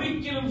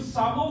 ഒരിക്കലും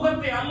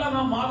സമൂഹത്തെ അല്ല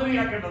നാം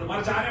മാതൃകയാക്കേണ്ടത്,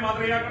 മറിച്ച് ആരെ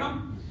മാതൃകയാക്കണം?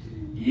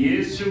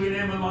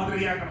 യേശുവിനെ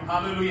മാതൃകയാക്കണം.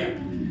 ഹല്ലേലൂയ.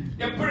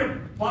 എപ്പോഴും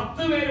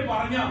 10 പേര്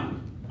പറഞ്ഞാൽ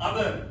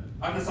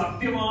അത്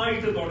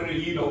സത്യമായിട്ട് തുടരും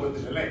ഈ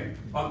ലോകത്തിൽ, അല്ലെ?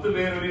 10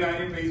 പേര് ഒരു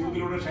കാര്യം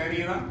ഫേസ്ബുക്കിലൂടെ ഷെയർ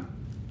ചെയ്ത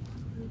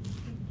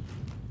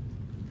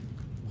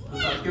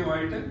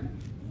സത്യമായിട്ട്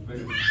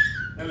വരും,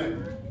 അല്ലേ?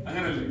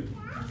 അങ്ങനല്ലേ?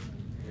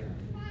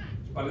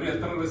 പലരും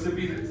എത്ര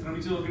റെസിപ്പി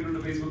ശ്രമിച്ചു നോക്കിയിട്ടുണ്ട്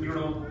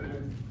ഫേസ്ബുക്കിലൂടെ,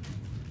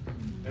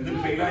 എന്നിട്ട്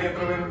ഫെയിലായി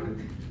എത്ര പേരുണ്ട്?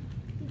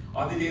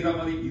 അത് ചെയ്താൽ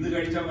മതി, ഇത്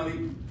കഴിച്ചാൽ മതി,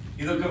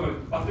 ഇതൊക്കെ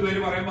 10 പേര്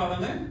പറയുമ്പോ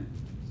അതങ്ങ്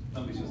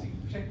നാം വിശ്വസിക്കും.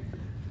 പക്ഷെ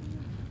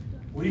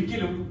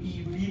ഒരിക്കലും ഈ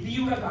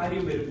വിധിയുടെ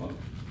കാര്യം വരുമ്പോ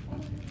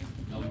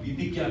നാം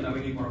വിധിക്കാൻ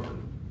ഇറങ്ങി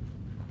പുറപ്പെടും.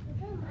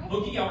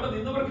 നോക്കി, അവിടെ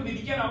നിന്നവർക്ക്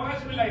വിധിക്കാൻ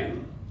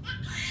അവകാശമില്ലായിരുന്നു.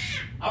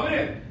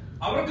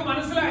 അവർക്ക്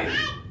മനസ്സിലായി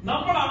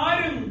നമ്മൾ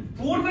ആരും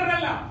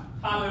പൂർണ്ണരല്ല.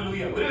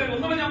 ഹല്ലേലൂയ.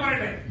 ഒന്നുകൂടെ ഞാൻ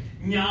പറയട്ടെ,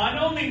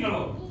 ഞാനോ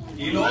നിങ്ങളോ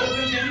ഈ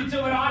ലോകത്തിൽ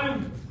ജനിച്ചവരാരും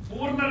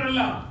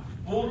പൂർണ്ണരല്ല.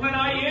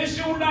 പൂർണ്ണനായ യേശു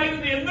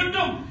ഉണ്ടായിരുന്നു.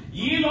 എന്നിട്ടും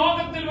ഈ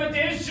ലോകത്തിൽ വെച്ച്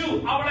യേശു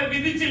അവളെ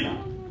വിധിച്ചില്ല.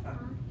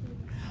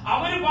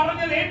 അവര്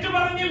പറഞ്ഞത് ഏറ്റു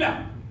പറഞ്ഞില്ല.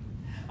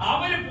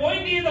 അവര്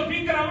പോയിന്റ് ചെയ്ത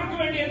ഫിംഗർ അവർക്ക്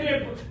വേണ്ടി എതിരെ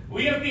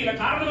ഉയർത്തിയില്ല.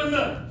 കാരണം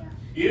എന്ത്?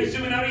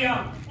 യേശുവിനറിയാം,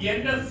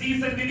 എന്റെ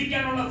സീസൺ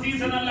വിധിക്കാനുള്ള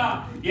സീസൺ അല്ല,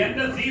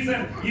 എന്റെ സീസൺ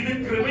ഇത്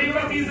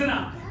കൃപയുടെ സീസണാ.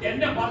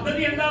 എന്റെ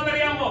പദ്ധതി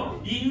എന്താണെന്നറിയാമോ?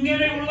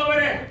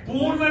 ഇങ്ങനെയുള്ളവരെ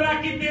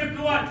പൂർണ്ണരാക്കി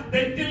തീർക്കുവാൻ,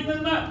 തെറ്റിൽ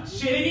നിന്ന്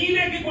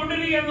ശരിയിലേക്ക്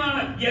കൊണ്ടുവരിക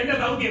എന്നാണ് എന്റെ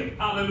ദൗത്യം.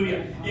 ഹല്ലേലൂയ.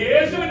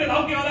 യേശുവിന്റെ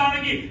ദൗത്യം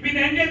അതാണെങ്കിൽ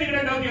പിന്നെ എന്റെ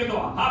നിങ്ങളുടെ ദൗത്യം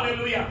എന്തുവാ?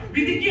 ഹല്ലേലൂയ.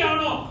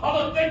 വിധിക്കുകയാണോ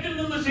അതോ തെറ്റിൽ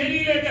നിന്ന്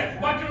ശരിയിലേക്ക്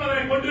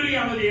മറ്റുള്ളവരെ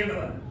കൊണ്ടുവരികയാണോ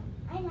ചെയ്യേണ്ടത്?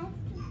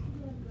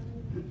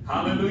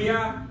 ഹല്ലേലൂയ.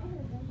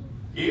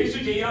 യേശു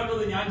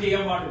ചെയ്യാത്തത് ഞാൻ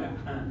ചെയ്യാൻ പാടില്ല.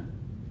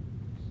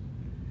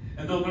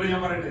 എന്തൊന്നും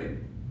ഞാൻ പറയട്ടെ,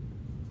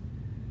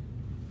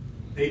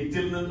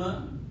 തെറ്റിൽ നിന്ന്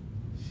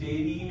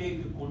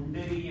ശരിയിലേക്ക്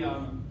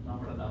കൊണ്ടുവരികയാണ്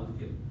നമ്മുടെ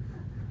ദൗത്യം.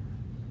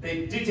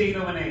 തെറ്റ്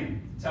ചെയ്തവനെ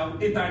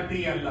ചവിട്ടി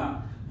താഴ്ത്തുകയല്ല,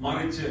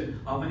 മറിച്ച്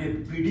അവനെ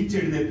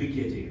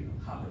പിടിച്ചെഴുന്നേൽപ്പിക്കുക ചെയ്യുന്നു.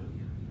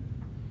 ഹല്ലേലൂയ.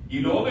 ഈ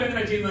ലോകം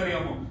എങ്ങനെ ചെയ്യുന്നത്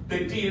അറിയാമോ?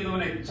 തെറ്റ്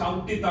ചെയ്തവനെ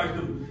ചവിട്ടി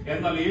താഴ്ത്തും.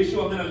 എന്നാൽ യേശു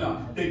അങ്ങനല്ല.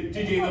 തെറ്റ്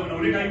ചെയ്തവൻ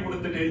ഒരു കൈ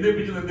കൊടുത്തിട്ട്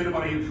എഴുന്നേൽപ്പിച്ചു നിർത്തിട്ട്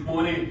പറയും,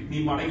 മോനെ നീ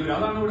മടങ്ങി വരും.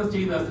 അതാണ് ഇവിടെ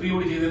ചെയ്ത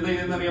സ്ത്രീയോട് ചെയ്തത്. എന്താ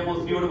ചെയ്തെന്നറിയാമോ?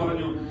 സ്ത്രീയോട്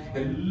പറഞ്ഞു,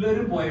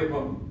 എല്ലാരും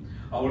പോയപ്പം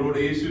അവളോട്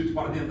യേശു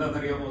പറഞ്ഞ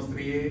എന്താണെന്നറിയാമോ?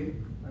 സ്ത്രീയെ,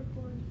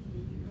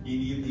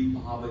 ഇനിയും നീ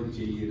പാപം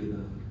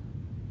ചെയ്യരുത്.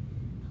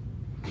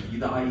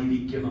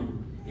 ഇതായിരിക്കണം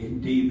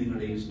എന്റെയും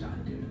നിങ്ങളുടെയും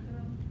standard.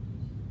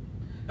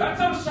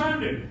 That's our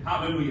standard.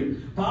 Hallelujah.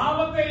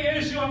 പാപത്തെ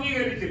യേശു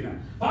അംഗീകരിച്ചില്ല.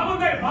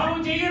 പാപം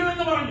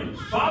ചെയ്യരുതെന്ന് പറഞ്ഞു.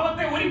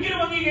 പാപത്തെ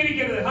ഒരിക്കലും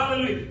അംഗീകരിക്കരുത്.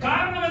 Hallelujah.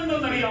 കാരണം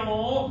എന്തെന്നറിയാമോ?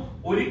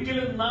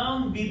 ഒരിക്കലും നാം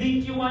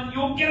വിധിക്കുവാൻ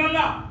യോഗ്യരല്ല.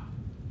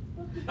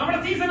 നമ്മുടെ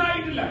സീസൺ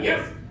ആയിട്ടില്ല.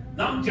 യെസ്,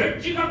 നാം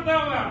ജഡ്ജി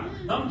കർത്താവാണ്,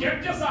 നാം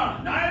ജഡ്ജസ് ആണ്,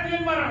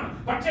 ന്യായാധിപന്മാരാണ്.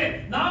 പക്ഷേ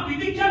നാം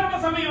വിധിക്കാനുള്ള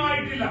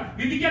സമയമായിട്ടില്ല.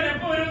 വിധിക്കാൻ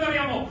എപ്പോ വരുമെന്ന്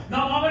അറിയാമോ?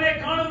 നാം അവനെ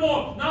കാണുമ്പോൾ,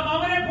 നാം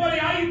അവനെ പോലെ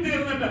ആയി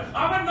തീർന്നിട്ട്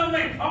അവൻ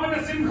നമ്മെ അവന്റെ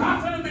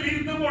സിംഹാസനത്തിൽ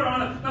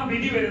ഇരുത്തുമ്പോഴാണ് നാം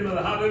വിധി വരുന്നത്.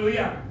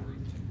 ഹല്ലേലൂയ.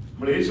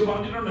 നമ്മൾ യേശു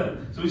പറഞ്ഞിട്ടുണ്ട്,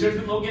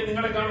 സുവിശേഷത്തിൽ നോക്കിയാൽ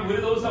നിങ്ങളെ കാണും.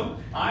 ഒരു ദിവസം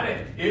ആരെ?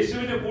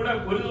 യേശുവിന്റെ കൂടെ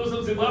ഒരു ദിവസം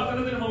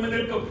സിംഹാസനത്തിന് മുമ്പിൽ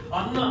നിൽക്കും.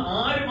 അന്ന്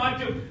ആര്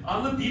മാറ്റും?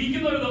 അന്ന്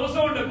തിരിക്കുന്ന ഒരു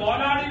ദിവസമുണ്ട്.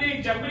 കോലാടിനെയും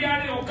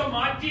ചെമ്മരിയാടിനെയും ഒക്കെ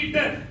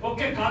മാറ്റിയിട്ട്,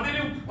 ഒക്കെ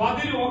കതിരും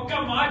പതിരും ഒക്കെ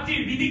മാറ്റി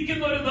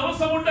വിധിക്കുന്ന ഒരു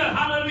ദിവസമുണ്ട്.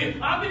 ഹല്ലേലൂയ.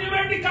 അതിനു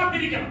വേണ്ടി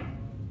കാത്തിരിക്കണം.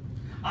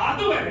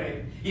 അതുവരെ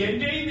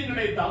എന്റെയും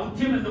നിങ്ങളുടെ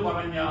ദൗത്യം എന്ന്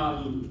പറഞ്ഞാൽ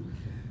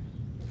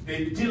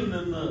തെറ്റിൽ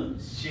നിന്ന്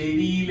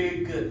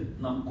ശരിയിലേക്ക്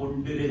നാം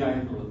കൊണ്ടുവരിക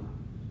എന്നുള്ളതാണ്.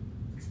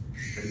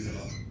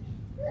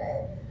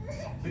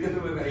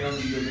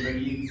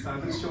 ഈ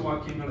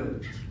സദൃശവാക്യങ്ങള്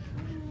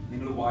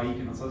നിങ്ങൾ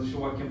വായിക്കണം.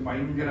 സദൃശവാക്യം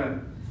ഭയങ്കര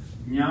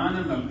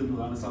ജ്ഞാനം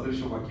നൽകുന്നതാണ്.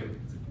 സദൃശവാക്യം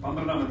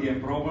 12-ാം അധ്യായം,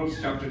 Proverbs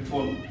chapter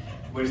 12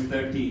 verse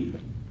 13.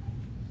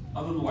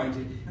 അതൊന്ന്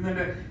വായിച്ചേ.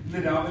 ഇന്ന്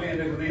രാവിലെ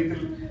എന്റെ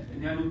ഹൃദയത്തിൽ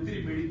ഞാൻ ഒത്തിരി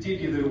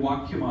മെഡിറ്റേറ്റ് ചെയ്തൊരു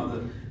വാക്യമാണ്.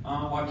 ആ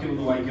വാക്യം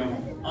ഒന്ന് വായിക്കാമോ?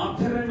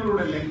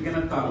 അധരങ്ങളുടെ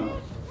ലംഘനത്തിൽ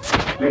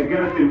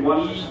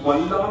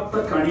വല്ലാത്ത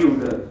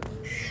കണിയുണ്ട്,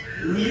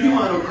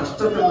 നീതിമാനോ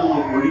കഷ്ടത്തിൽ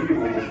നമ്മൾ ഒഴിഞ്ഞു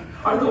പോകും.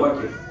 അടുത്ത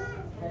വാക്യം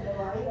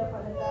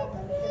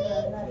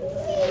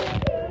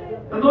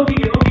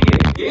നോക്കിക്കേ.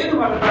 ഏത്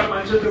ഫലത്താൽ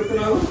മനുഷ്യൻ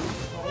തൃപ്തനാകും?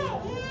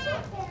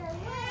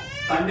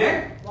 തന്റെ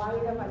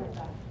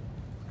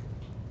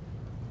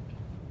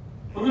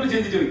ഒന്നും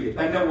ചിന്തിച്ചു നോക്കിയേ.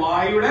 തന്റെ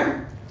വായുടെ,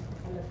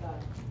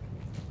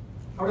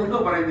 അവിടെ എന്തോ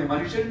പറയുന്നത്?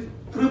 മനുഷ്യൻ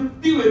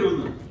തൃപ്തി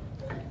വരുന്നു.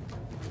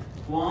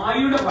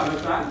 വായുടെ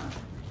ഫലത്താൽ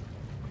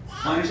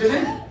മനുഷ്യന്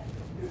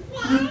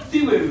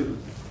തൃപ്തി വരുന്നു.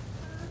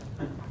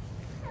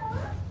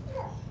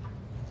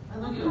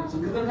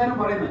 സങ്കീർത്തനക്കാരൻ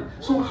പറയുന്നത്.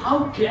 So how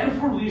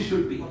careful we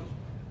should be.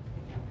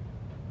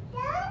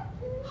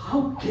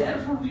 How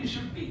careful we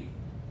should be.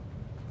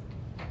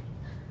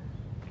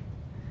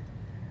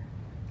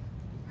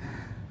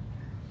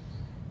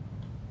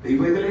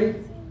 ദൈവത്തിലെ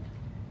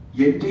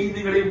എന്റെയും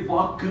നിങ്ങളുടെയും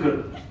വാക്കുകൾ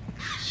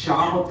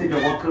ശാപത്തിന്റെ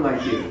വാക്കുകളായി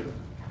തീരരുത്.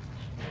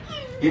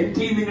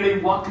 എന്റെയും നിങ്ങളുടെയും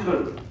വാക്കുകൾ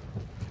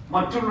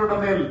മറ്റുള്ളവരുടെ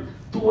മേൽ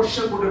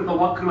ദോഷം കൊണ്ടിരുന്ന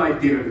വാക്കുകളായി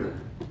തീരരുത്.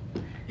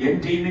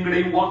 എന്റെയും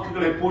നിങ്ങളുടെയും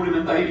വാക്കുകൾ എപ്പോഴും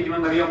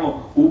എന്തായിരിക്കുമെന്ന് അറിയാമോ?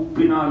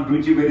 ഉപ്പിനാൽ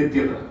രുചി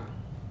വരുത്തിയത്.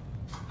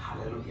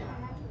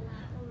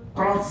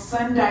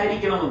 പ്രസന്റ്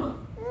ആയിരിക്കണമെന്ന്.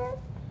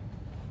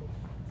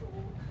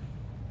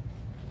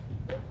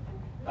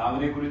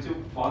 അവനെ കുറിച്ചും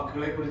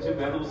വാക്കുകളെ കുറിച്ചും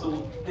വേദപുസ്തകം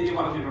ഒത്തിരി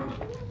പറഞ്ഞിട്ടുണ്ട്.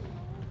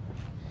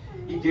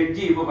 ഈ ജഡ്ജ്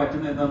ചെയ്യുമ്പോ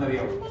പറ്റുന്ന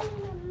എന്താണെന്നറിയാമോ?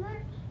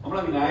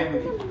 നമ്മളത് ന്യായം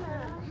മതി.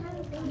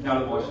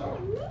 ഇന്നാള് മോശം.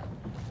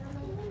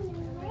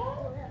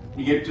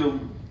 ഏറ്റവും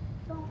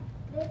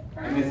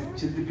എന്നെ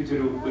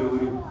ചിന്തിപ്പിച്ചൊരു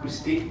ഒരു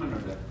സ്റ്റേറ്റ്മെന്റ്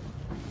ഉണ്ട്.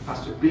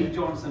 ഫാസ്റ്റർ ബിൽ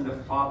ജോൺസന്റെ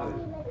ഫാദർ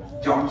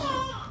ജോൺസൺ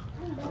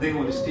അദ്ദേഹം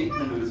ഒരു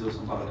സ്റ്റേറ്റ്മെന്റ് ഒരു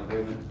ദിവസം പറഞ്ഞു.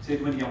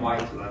 സ്റ്റേറ്റ്മെന്റ് ഞാൻ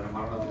വായിച്ചതാണ്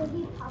മരണത്തിന്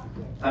മുമ്പ്.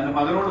 തന്റെ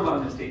മകനോട്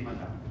പറഞ്ഞ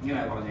സ്റ്റേറ്റ്മെന്റ് ആണ്.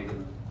 ഇങ്ങനെ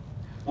പറഞ്ഞേക്കുന്നത്: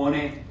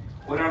 മോനെ,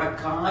 ഒരാളെ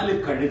കാല്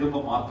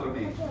കഴുകുമ്പോൾ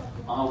മാത്രമേ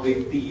ആ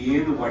വ്യക്തി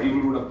ഏത്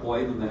വഴികളിലൂടെ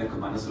പോയെന്ന് നിനക്ക്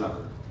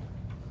മനസ്സിലാകുന്നത്.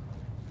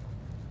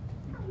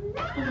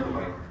 എന്നോട്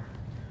പറയാം,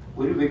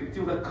 ഒരു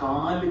വ്യക്തിയുടെ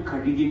കാല്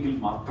കഴുകിയെങ്കിൽ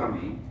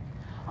മാത്രമേ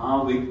ആ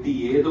വ്യക്തി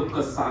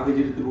ഏതൊക്കെ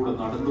സാഹചര്യത്തിലൂടെ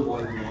നടന്നു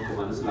പോയെന്ന് നമുക്ക്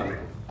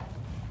മനസ്സിലാകും.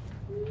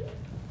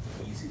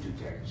 ഈസി ടു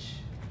ജഡ്ജ്,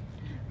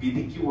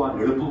 വിധിക്കുവാൻ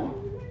എളുപ്പമാണ്.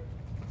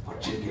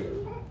 പക്ഷെങ്കിൽ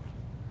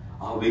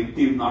ആ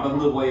വ്യക്തി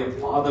നടന്നുപോയ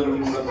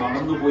പാതകളിലൂടെ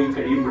നടന്നുപോയി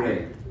കഴിയുമ്പോഴേ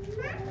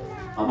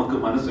നമുക്ക്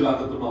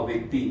മനസ്സിലാക്കത്തുള്ളൂ ആ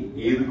വ്യക്തി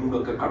ഏതിലൂടെ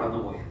ഒക്കെ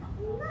കടന്നുപോയെന്ന്.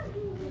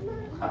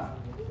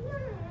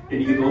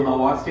 എനിക്ക്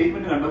തോന്നുന്നു ആ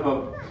സ്റ്റേറ്റ്മെന്റ് കണ്ടപ്പോ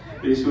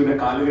യേശുവിന്റെ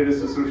കാലുകളുടെ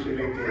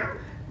ശുശ്രൂഷയിലേക്ക്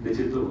എന്റെ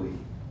ചിന്ത പോയി.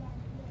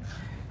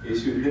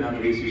 യേശു എന്തിനാണ്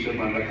ഈ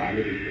ശിഷ്യന്മാരുടെ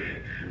കാലുകളിൽ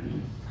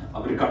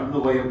അവര്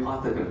കടന്നുപോയ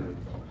പാതകൾ,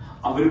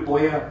 അവര്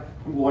പോയ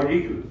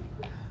വഴികൾ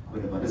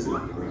അവര്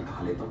മനസ്സിലാക്കി. അവരുടെ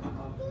കാലെ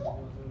തൊട്ടപ്പോൾ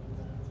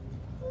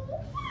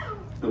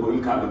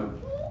കാലം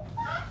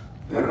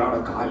വേറൊരാളെ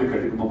കാല്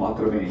കഴുകുമ്പോൾ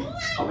മാത്രമേ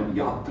അവൻ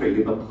യാത്ര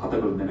ചെയ്യുന്ന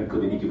പാതകൾ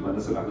നിനക്കും എനിക്ക്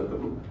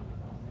മനസ്സിലാകത്തുള്ളൂ.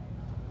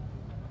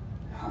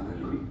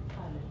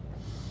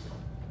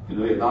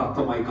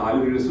 യഥാർത്ഥമായി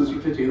കാലുകളിൽ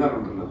ശുശ്രൂഷ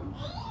ചെയ്താറുണ്ടല്ലോ,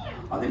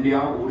 അതിന്റെ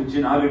ആ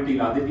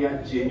ഒറിജിനാലിറ്റിയിൽ, അതിന്റെ ആ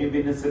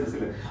ജെന്യുവിനെസ്സിൽ,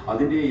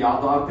 അതിന്റെ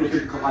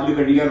യാഥാർത്ഥ്യത്തിൽ കാല്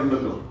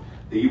കഴിയാറുണ്ടല്ലോ,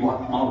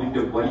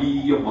 ദൈവാത്മാവിന്റെ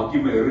വലിയ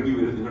മഹിമ ഇറങ്ങി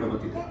വരും നിങ്ങളുടെ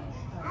മധ്യത്തിൽ.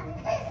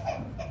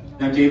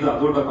 ഞാൻ ചെയ്തത്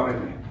അതുകൊണ്ടാണ്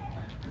പറയുന്നത്.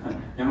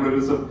 ഞങ്ങൾ ഒരു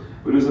ദിവസം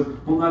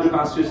 3-4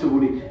 പാസ്റ്റേഴ്സ്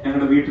കൂടി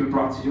ഞങ്ങളുടെ വീട്ടിൽ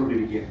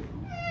പ്രാർത്ഥിച്ചുകൊണ്ടിരിക്കുകയായിരുന്നു.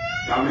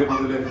 രാവിലെ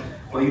മുതൽ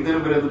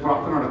വൈകുന്നേരം വരെ അത്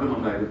പ്രാർത്ഥന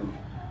നടക്കുന്നുണ്ടായിരുന്നു.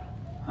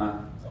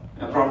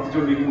 ഞാൻ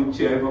പ്രാർത്ഥിച്ചുകൊണ്ടിരിക്കുന്ന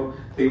ഉച്ചയായപ്പോൾ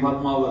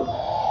ദൈവാത്മാവ്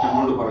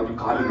ഞങ്ങളോട് പറഞ്ഞു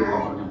കാല് കഴുകാൻ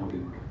പറഞ്ഞു. അങ്ങോട്ടും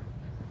ഇങ്ങോട്ടും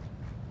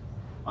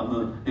അന്ന്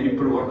ഞാൻ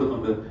ഇപ്പോഴും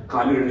ഓർക്കുന്നുണ്ട്.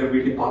 കാല് കഴുകാൻ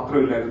വീട്ടിൽ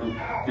പാത്രമില്ലായിരുന്നു.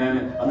 ഞാൻ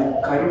അന്ന്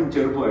കരം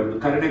ചെറുപ്പമായിരുന്നു.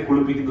 കരനെ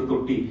കുളിപ്പിക്കുന്ന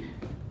തൊട്ടി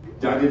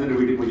രാജേന്ദ്രന്റെ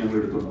വീട്ടിൽ പോയി ഞങ്ങൾ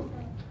എടുത്തുള്ളൂ.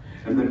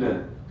 എന്നിട്ട്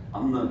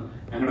അന്ന്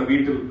ഞങ്ങളുടെ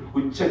വീട്ടിൽ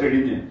ഉച്ച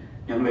കഴിഞ്ഞ്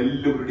ഞങ്ങൾ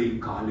എല്ലാവരുടെയും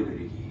കാല്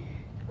കഴുകി.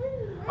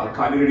 ആ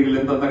കാല് കഴുകിൽ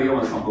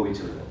എന്താണെന്നറിയാമോ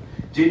സംഭവിച്ചത്?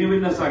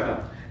 ജെന്യുവിനെസ് ആയിട്ട്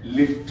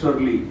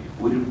ലിറ്ററലി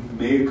ഒരു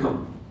മേഘം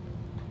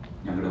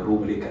ഞങ്ങളുടെ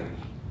റൂമിലേക്ക്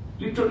ഇറങ്ങി.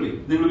 ലിറ്ററലി,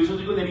 നിങ്ങൾ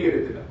വിശ്വസിക്കുമെന്ന്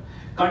എനിക്കറിയത്തില്ല.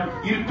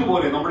 ഇരുട്ട്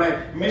പോലെ, നമ്മുടെ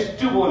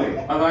മിസ്റ്റ് പോലെ,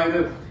 അതായത്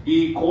ഈ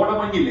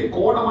കോടമഞ്ഞില്ലേ,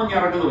 കോടമഞ്ഞ്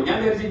ഇറങ്ങുന്നത്. ഞാൻ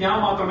വിചാരിച്ചു ഞാൻ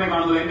മാത്രമേ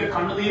കാണുന്നത്, എന്റെ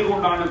കണ്ണുനീർ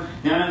കൊണ്ടാണ്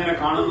ഞാൻ അങ്ങനെ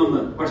കാണുന്നത്.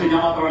 പക്ഷെ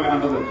ഞാൻ മാത്രമല്ല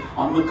കണ്ടത്.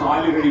 അന്ന്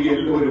കാല് കഴുകി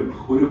എല്ലാവരും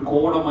ഒരു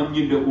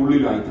കോടമഞ്ഞിന്റെ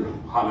ഉള്ളിലായി തീർന്നു.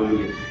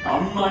 ഹല്ലേലൂയ.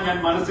 അന്നാ ഞാൻ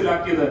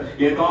മനസ്സിലാക്കിയത്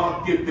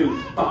യഥാർത്ഥത്തിൽ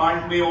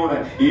താഴ്മയോടെ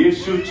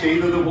യേശു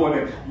ചെയ്തതുപോലെ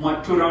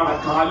മറ്റൊരാളെ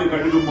കാല്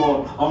കഴുകുമ്പോൾ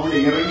അവിടെ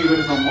ഇറങ്ങി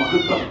വരുന്ന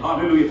മഹത്വം.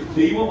 ഹല്ലേലൂയ.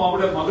 ദൈവം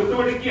അവിടെ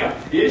മഹത്വമടിക്കുക,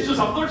 യേശു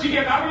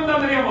സന്തോഷിക്കുക. കാരണം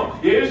എന്താണെന്നറിയാമോ?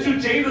 യേശു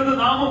ചെയ്തത്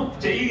നാമും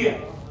ചെയ്യുക.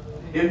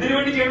 എന്തിനു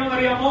വേണ്ടി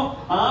ചെയ്യണമെന്നറിയാമോ?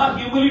 ആ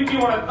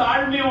ഹ്യൂമിലിറ്റിയോടെ,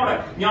 താഴ്മയോടെ,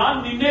 ഞാൻ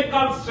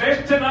നിന്നേക്കാൾ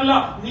ശ്രേഷ്ഠനല്ല,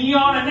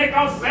 നീയാണ്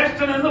എന്നേക്കാൾ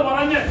ശ്രേഷ്ഠൻ എന്ന്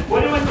പറഞ്ഞ്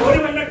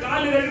ഒരുവന്റെ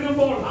കാല്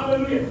കഴുകുമ്പോൾ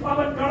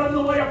അവൻ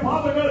കടന്നുപോയ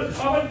പാപങ്ങൾ,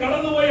 അവൻ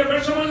കടന്നുപോയ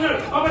വിഷമങ്ങൾ,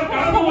 അവൻ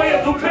കടന്നുപോയ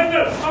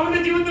ദുഃഖങ്ങൾ,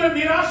 അവന്റെ ജീവിതത്തിലെ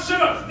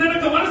നിരാശകൾ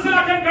നിനക്ക്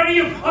മനസ്സിലാക്കാൻ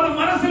കഴിയും. അത്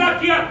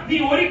മനസ്സിലാക്കിയാൽ നീ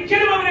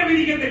ഒരിക്കലും അവനെ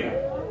വിധിക്കത്തില്ല.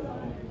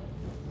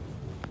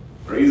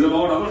 Praise the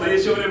Lord. അതുകൊണ്ട്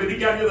യേശുവിനെ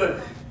വിധിക്കാഞ്ഞത്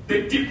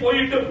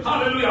തെറ്റിപ്പോയിട്ടും.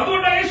 ഹല്ലേലൂയ.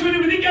 അതുകൊണ്ടാണ് യേശുവിനെ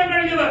വിധിക്കാൻ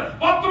കഴിഞ്ഞത്.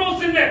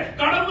 പത്രോസിന്റെ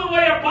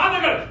കടന്നുപോയ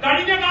പാതകൾ,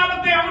 കഴിഞ്ഞ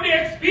കാലത്തെ അവന്റെ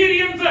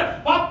എക്സ്പീരിയൻസ്,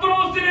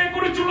 പത്രോസിനെ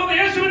കുറിച്ചുള്ളത്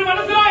യേശുവിന്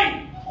മനസ്സിലായി.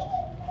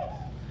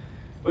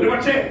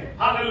 ഒരുപക്ഷെ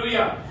ഹല്ലേലൂയ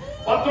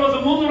പത്രോസ്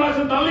 3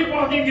 പ്രാവശ്യം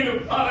തള്ളിപ്പറഞ്ഞെങ്കിലും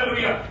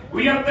ഹല്ലേലൂയ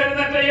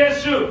ഉയർത്തെഴുന്നേറ്റ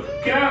യേശു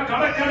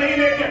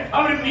കടക്കരയിലേക്ക്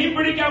അവർ മീൻ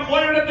പിടിക്കാൻ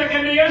പോയിടത്തേക്ക്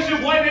എന്റെ യേശു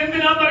പോയത്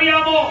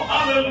എന്തിനാണെന്നറിയാമോ?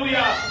 ഹല്ലേലൂയ.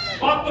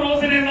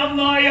 പത്രോസിനെ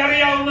നന്നായി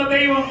അറിയാവുന്ന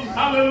ദൈവം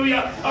ഹല്ലേലൂയ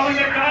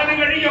അവന്റെ കാല്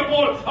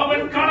കഴുകിയപ്പോൾ, അവൻ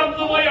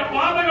കടന്നുപോയ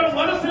പാതകൾ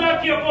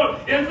മനസ്സിലാക്കിയപ്പോൾ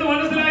എന്ത്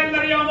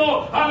മനസ്സിലായെന്നറിയാമോ?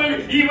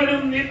 ഹല്ലേലൂയ,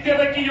 ഇവനും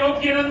നിത്യതയ്ക്ക്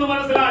യോഗ്യനെന്ന്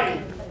മനസ്സിലായി.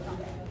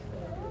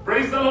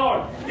 Praise the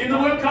Lord. ഇന്ന്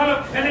മുതൽക്കാലം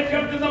എന്നെ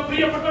കേൾക്കുന്ന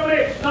പ്രിയപ്പെട്ടവരെ,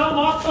 നാം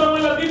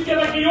മാത്രമല്ല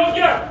നിത്യതയ്ക്ക്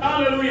യോഗ്യർ.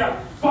 ഹല്ലേലൂയ.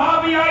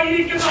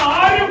 പാപിയായിരിക്കുന്ന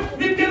ആരും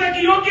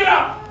നിത്യതയ്ക്ക് യോഗ്യരാ.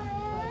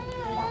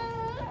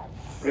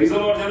 Praise the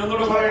Lord. ഞാൻ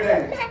ഒന്നുകൂടെ പറയട്ടെ,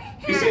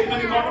 ഈ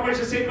സ്റ്റേറ്റ്മെന്റ്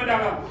കോൺട്രവേഴ്ഷ്യൽ സ്റ്റേറ്റ്മെന്റ്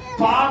ആകാം.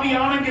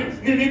 പാപിയാണെങ്കിൽ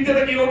നീ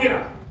നിത്യതയ്ക്ക് യോഗ്യനാ.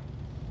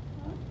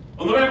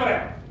 ഒന്നുകൂടെ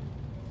പറയാം,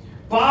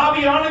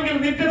 പാപിയാണെങ്കിൽ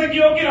നിത്യതയ്ക്ക്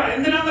യോഗ്യനാ.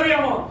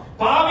 എന്തിനാണെന്നറിയാമോ?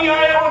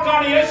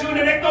 പാപിയായവർക്കാണ്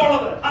യേശുവിന്റെ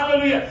രക്തമുള്ളത്.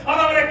 ഹല്ലേലൂയ. അത്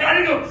അവരെ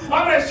കഴുകും,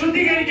 അവരെ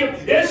ശുദ്ധീകരിക്കും.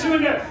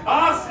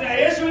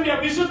 യേശുവിന്റെ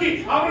വിശുദ്ധി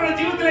അവരുടെ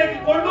ജീവിതത്തിലേക്ക്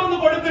കൊണ്ടുവന്ന്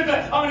കൊടുത്തിട്ട്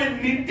അവനെ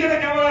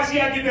നിത്യതയ്ക്ക്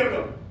അവകാശിയാക്കി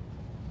തീർക്കും.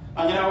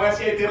 അങ്ങനെ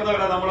അവകാശിയായി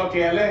തീർന്നവരാ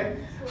നമ്മളൊക്കെ, അല്ലേ?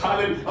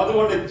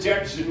 അതുകൊണ്ട്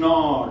judge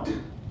not,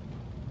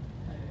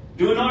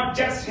 do not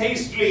judge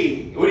hastily.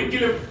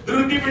 ഒരിക്കലും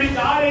ധൃതി പിടിച്ച്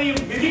ആരെയും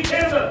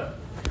വിധിക്കരുത്.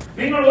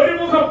 നിങ്ങൾ ഒരു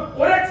മുഖം,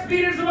 ഒരു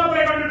എക്സ്പീരിയൻസ്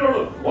മാത്രമേ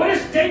കണ്ടിട്ടുള്ളൂ, ഒരു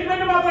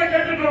സ്റ്റേറ്റ്മെന്റ് മാത്രമേ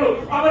കേട്ടിട്ടുള്ളൂ.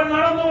 അവർ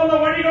നടന്നു വന്ന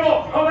വഴികളോ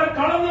അവർ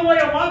കടന്നുപോയ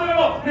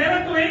പാതകളോ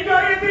നിനക്കും എനിക്കും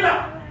അറിയത്തില്ല.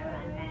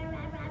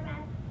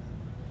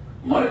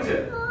 മറിച്ച്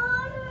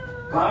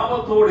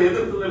പാപത്തോട്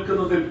എതിർത്ത്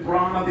നിൽക്കുന്നതിൽ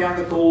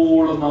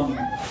പ്രാണത്യാഗത്തോളം നാം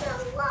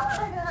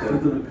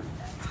ചേർത്ത് നിൽക്കണം.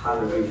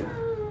 Hallelujah.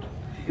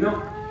 You know,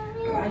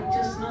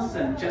 righteousness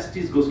and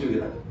justice goes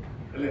together.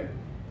 അല്ലേ?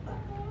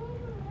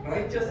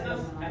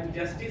 Righteousness and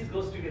justice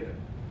goes together.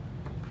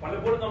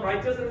 പലപ്പോഴും നാം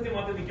റൈച്ചസ്നെസ്സിൽ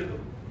മാത്രമേ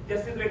നിൽക്കത്തുള്ളൂ,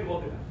 ജസ്റ്റിസിലേക്ക്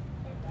പോകത്തില്ല.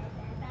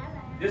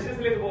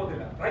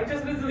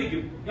 റൈച്ചസ്നെസ്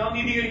നിൽക്കും, ഞാൻ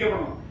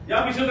നീതീകരിക്കപ്പെടണം,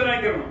 ഞാൻ വിശുദ്ധനായി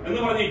തീരണം എന്ന്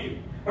പറഞ്ഞിരിക്കും.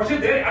 പക്ഷെ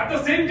at the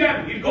same time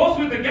it goes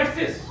with the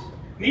justice.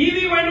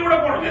 നീതിയുമായിട്ട് കൂടെ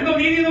പോകണം. എന്തോ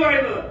നീതി എന്ന്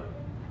പറയുന്നത്?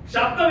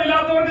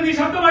 ശബ്ദമില്ലാത്തവർക്ക് നീ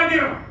ശബ്ദമായി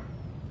തീരണം,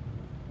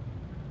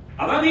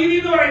 അതാ നീതി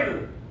എന്ന് പറയുന്നത്.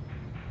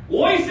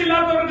 വോയിസ്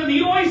ഇല്ലാത്തവർക്ക് നീ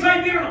വോയിസ് ആയി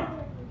തീരണം.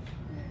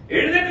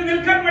 എഴുന്നേറ്റ്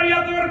നിൽക്കാൻ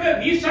കഴിയാത്തവർക്ക്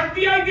നീ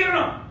ശക്തിയായി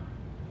തീരണം.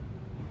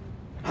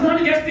 അതാണ്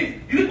ജസ്റ്റിസ്.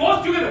 ഇത്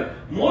goes together.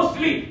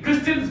 Mostly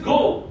Christians go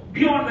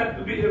beyond that,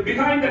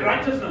 behind that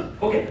righteousness.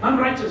 Okay, I am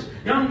righteous,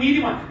 ഞാൻ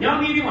നീതിമാൻ, ഞാൻ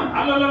നീതിമാൻ.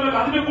 അല്ലല്ല,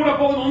 അതിന്റെ കൂടെ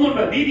പോകുന്ന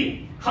ഒന്നുണ്ട്, നീതി.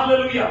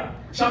 ഹല്ലേലൂയ.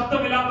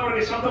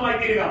 ശബ്ദമില്ലാത്തവർക്ക് ശബ്ദമായി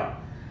തീരുക.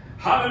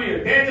 ഹല്ലേലൂയ.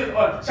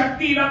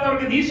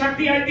 ശക്തിയില്ലാത്തവർക്ക് നീ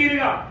ശക്തിയായി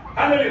തീരുക.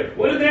 ഹല്ലേലൂയ.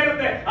 ഒരു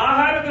നേരത്തെ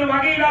ആഹാരത്തിന്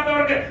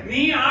വകയില്ലാത്തവർക്ക്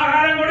നീ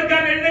ആഹാരം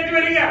കൊടുക്കാൻ എഴുന്നേറ്റ്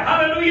വരിക.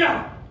 ഹല്ലേലൂയ.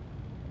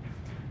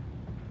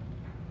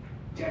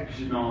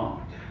 Judge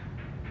not.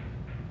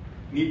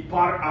 നീ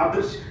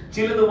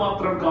ചിലത്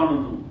മാത്രം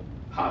കാണുന്നു.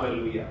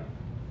 ഹല്ലേലൂയ.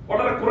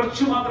 വളരെ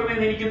കുറച്ചു മാത്രമേ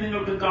എനിക്ക്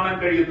നിങ്ങൾക്ക് കാണാൻ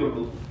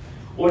കഴിയത്തുള്ളൂ.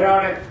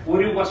 ഒരാളെ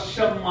ഒരു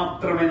വശം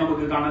മാത്രമേ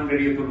നമുക്ക് കാണാൻ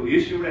കഴിയത്തുള്ളൂ.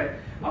 യേശുവിടെ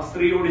ആ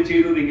സ്ത്രീയോട്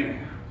ചെയ്തത്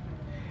ഇങ്ങനെയാണ്.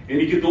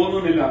 എനിക്ക്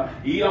തോന്നുന്നില്ല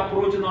ഈ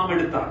അപ്രോച്ച് നാം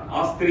എടുത്താൽ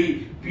ആ സ്ത്രീ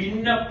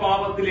പിന്നെ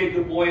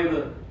പാപത്തിലേക്ക്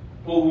പോകുമെന്ന്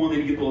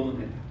എനിക്ക്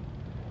തോന്നുന്നില്ല.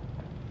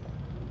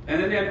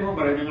 എന്നെ അനുഭവം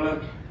പറയാം. ഞങ്ങള്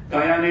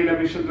ഗയാനയിലെ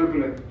മിഷൻ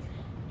ട്രിപ്പില്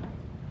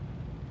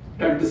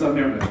 2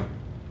 സൺഡേ ഉണ്ടായിരുന്നു.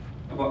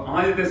 അപ്പൊ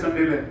ആദ്യത്തെ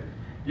സൺഡേയില്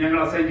ഞങ്ങൾ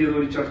അസൈൻ ചെയ്ത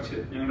ഒരു ചർച്ച്,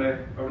 ഞങ്ങളുടെ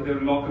അവിടുത്തെ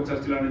ഒരു ലോക്കൽ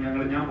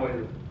ചർച്ചിലാണ് ഞാൻ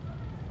പോയത്.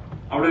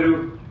 അവിടെ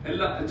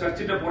എല്ലാ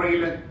ചർച്ചിന്റെ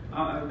പുറകില്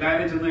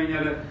ഗായനം ചെന്ന്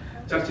കഴിഞ്ഞാല്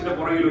ചർച്ചിന്റെ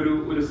പുറകിൽ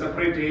ഒരു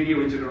സെപ്പറേറ്റ് ഏരിയ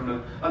വെച്ചിട്ടുണ്ട്.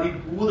 അത് ഈ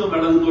ഭൂതം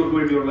ഇളകുന്നവർക്ക്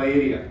വേണ്ടിയുള്ള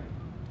ഏരിയ.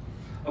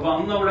 അപ്പൊ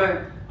അന്ന് അവിടെ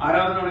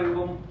ആരാധന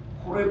നടക്കുമ്പോൾ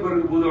കുറെ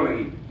പേർക്ക്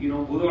ഭൂതമിളകി.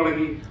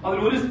 ഭൂതമിളകി.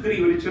 അതിലൊരു സ്ത്രീ,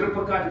 ഒരു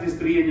ചെറുപ്പക്കാരത്തെ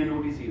സ്ത്രീയെ ഞാൻ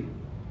നോട്ടീസ് ചെയ്തു.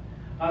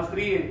 ആ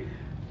സ്ത്രീയെ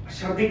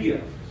ശ്രദ്ധിക്കുക,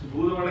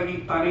 ഭൂതമിളകി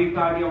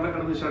തലയിട്ടാടി അവിടെ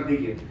കിടന്ന്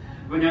ശ്രദ്ധിക്കുക.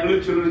 അപ്പൊ ഞങ്ങളിൽ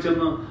ചിലർ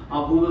ചെന്ന് ആ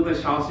ഭൂതത്തെ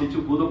ശാസിച്ചു.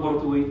 ഭൂതം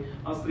പുറത്തു പോയി.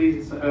 ആ സ്ത്രീ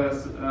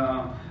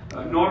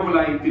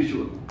നോർമലായി തിരിച്ചു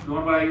വന്നു.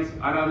 നോർമലായി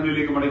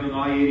ആരാധനയിലേക്ക് മടങ്ങുന്നു.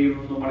 ആ ഏരിയയിൽ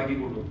നിന്ന്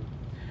മടങ്ങിക്കൊണ്ടു.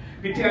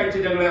 പിറ്റേ ആഴ്ച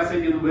ഞങ്ങളെ അസൈൻ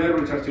ചെയ്ത്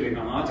വേറൊരു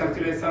ചർച്ചിലേക്കാണ്. ആ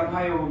ചർച്ചിലെ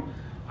സഭായോഗം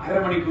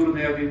അരമണിക്കൂർ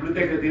നേരത്തെ,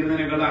 ഇവിടത്തേക്ക്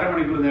തീർന്നതിനേക്കാൾ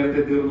അരമണിക്കൂർ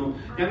നേരത്തെ തീർന്നു.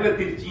 ഞങ്ങളെ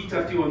തിരിച്ച് ഈ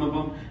ചർച്ചിൽ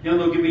വന്നപ്പം ഞാൻ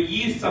നോക്കിയപ്പോ ഈ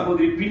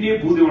സഹോദരി പിന്നെ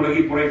ഭൂതം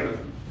ഇളകി പുറകെ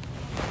കിടക്കുന്നു.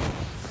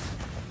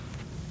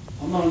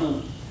 ഒന്നാണ്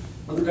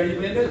അത്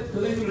കഴിഞ്ഞപ്പോ എന്റെ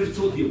ഹൃദയത്തിലൊരു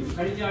ചോദ്യം.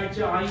 കഴിഞ്ഞ ആഴ്ച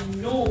ഐ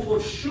നോ ഫോർ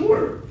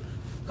ഷുവർ,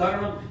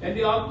 കാരണം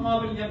എന്റെ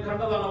ആത്മാവിൽ ഞാൻ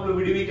കണ്ടതാണ് അവൾ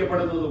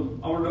വിടുവിക്കപ്പെടുന്നതും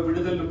അവളുടെ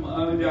വിടുതലും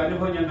അവന്റെ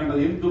അനുഭവം ഞാൻ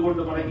കണ്ടത്.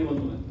 എന്തുകൊണ്ട് മടങ്ങി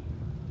വന്നു?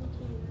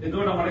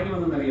 എന്തുകൊണ്ടാണ് മടങ്ങി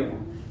വന്നെന്ന് അറിയാമോ?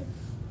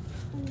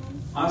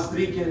 ആ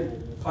സ്ത്രീക്ക്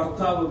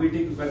ഭർത്താവ്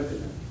വീട്ടിലേക്ക്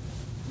വരത്തില്ല.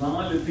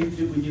 4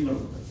 പിഞ്ചു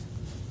കുഞ്ഞുങ്ങളുണ്ട്.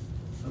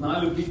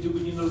 4 പിഞ്ചു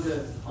കുഞ്ഞുങ്ങൾക്ക്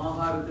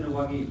ആഹാരത്തിന്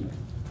വകയില്ല,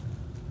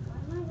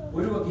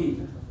 ഒരു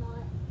വകയില്ല,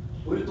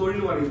 ഒരു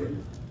തൊഴിലും അറിയത്തില്ല,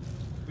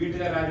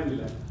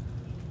 വീട്ടുകാരുമില്ല.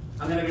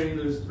 അങ്ങനെ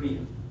കഴിയുന്ന ഒരു സ്ത്രീ.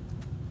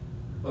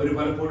 അവർ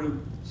പലപ്പോഴും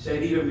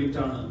ശരീരം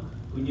വിറ്റാണ്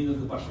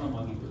കുഞ്ഞുങ്ങൾക്ക് ഭക്ഷണം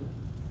വാങ്ങിക്കൊടുക്കുന്നത്.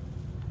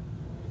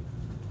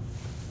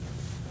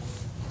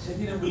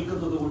 ശരീരം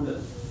വിൽക്കുന്നത് കൊണ്ട്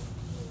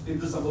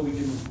എന്ത്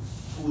സംഭവിക്കുന്നു?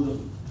 ഭൂതം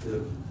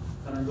തീർന്നു.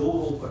 കാരണം door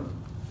open,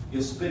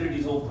 your spirit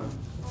is open.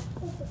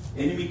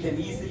 Enemy can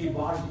easily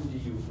barge into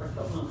you.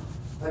 പെട്ടെന്ന്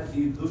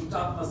ഈ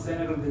ദുഷ്ടാത്മ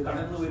സേനകൾക്ക്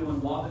കടന്നു വരുവാൻ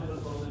വാതിലുകൾ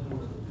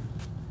തുറന്നിട്ടുണ്ട്.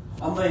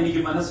 അന്ന്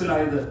എനിക്ക്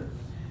മനസ്സിലായത്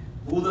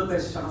ഭൂതത്തെ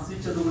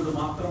ശാസിച്ചത് കൊണ്ട്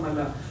മാത്രമല്ല,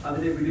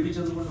 അതിനെ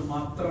വിടുവിച്ചത് കൊണ്ട്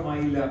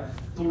മാത്രമായില്ല,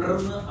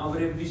 തുടർന്ന്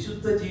അവരെ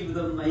വിശുദ്ധ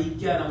ജീവിതം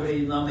നയിക്കാൻ അവരെ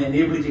നാം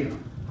എനേബിൾ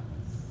ചെയ്യണം.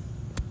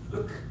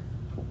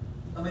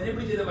 നാം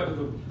എനേബിൾ ചെയ്തേ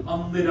പറ്റത്തുള്ളൂ.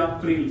 അന്ന്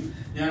രാത്രിയിൽ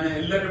ഞാൻ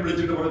എല്ലാവരും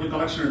വിളിച്ചിട്ട് പറഞ്ഞു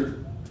കളക്ഷൻ എടുത്തു.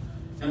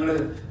 ഞങ്ങള്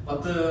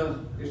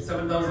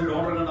 7,000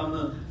 ഡോളർ കണ്ട്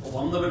അന്ന്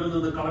വന്നവരിൽ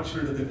നിന്ന് കളക്ഷൻ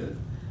എടുത്തിട്ട്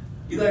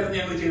ഇതായിരുന്നു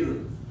ഞങ്ങൾ ചെയ്തത്.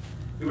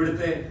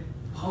 ഇവിടുത്തെ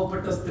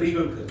പാവപ്പെട്ട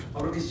സ്ത്രീകൾക്ക്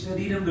അവർക്ക്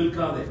ശരീരം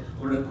വിൽക്കാതെ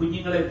അവരുടെ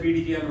കുഞ്ഞുങ്ങളെ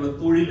ഫീഡ് ചെയ്യാനുള്ള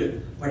തൊഴില്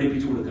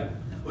പഠിപ്പിച്ചു കൊടുക്കാൻ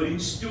ഒരു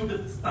ഇൻസ്റ്റിറ്റ്യൂട്ട്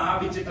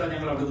സ്ഥാപിച്ചിട്ടാണ്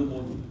ഞങ്ങൾ അവിടെ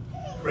പോകുന്നത്.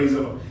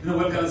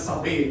 ഇതുപോലെ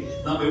സഭയെ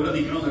നാം എവിടെ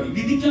നിൽക്കണമെന്ന് അറിയാം.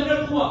 വിധിക്കാൻ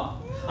എളുപ്പമാ.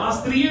 ആ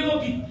സ്ത്രീയെ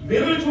നോക്കി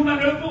വിരൽ ചൂണ്ടാൻ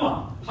എളുപ്പമാണ്.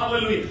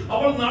 ഹല്ലേലൂയ.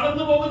 അവൾ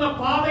നടന്നു പോകുന്ന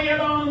പാത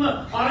ഏതാണെന്ന്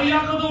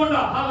അറിയാത്തത്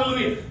കൊണ്ടാ.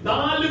 ഹല്ലേലൂയ.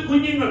 4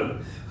 കുഞ്ഞുങ്ങൾ.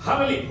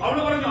 ഹല്ലേലൂയ.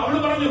 അവള്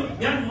പറഞ്ഞു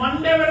ഞാൻ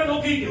മൺഡേ വരെ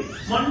നോക്കിയിരിക്കും.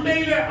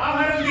 മൺഡേയിലെ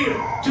ആഹാരം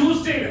തീരും,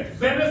 ട്യൂസ്ഡേയില്,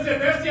 വെനസ്ഡേ,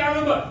 തേഴ്സ്ഡേ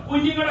ആകുമ്പോ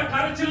കുഞ്ഞുങ്ങളുടെ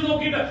കരച്ചിൽ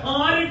നോക്കിയിട്ട്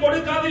ആരും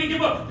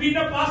കൊടുക്കാതിരിക്കുമ്പോ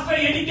പിന്നെ പാസ്റ്റർ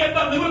എനിക്ക്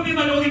എന്താ നിവൃത്തി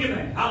എന്നാ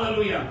ചോദിക്കുന്നത്.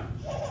 ഹല്ലേലൂയ.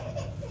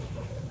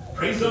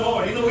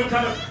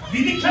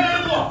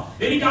 വിധിക്കാനെളുപ്പോ.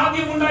 എനിക്ക്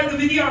ആദ്യം ഉണ്ടായത്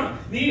വിധിയാണ്.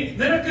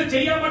 നിനക്ക്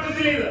ചെയ്യാൻ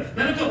പറ്റത്തില്ലേ, ഇത്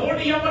നിനക്ക് ഹോൾഡ്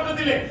ചെയ്യാൻ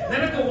പറ്റത്തില്ലേ,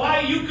 നിനക്ക് why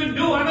you can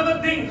do another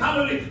thing.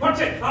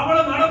 പക്ഷെ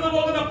അവള് നടന്നു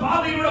പോകുന്ന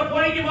പാതയിലൂടെ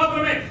പോയെങ്കിൽ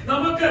മാത്രമേ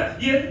നമുക്ക്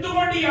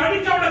എന്തുകൊണ്ട് ഈ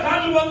അഴുക്ക് അവിടെ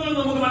കാലിൽ വന്നു എന്ന്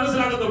നമുക്ക്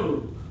മനസ്സിലാകത്തുള്ളൂ.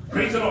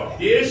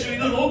 യേശു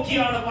ഇത്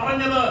നോക്കിയാണ്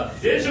പറഞ്ഞത്.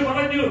 യേശു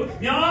പറഞ്ഞു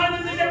ഞാൻ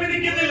നിന്നെ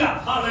വിധിക്കുന്നില്ല.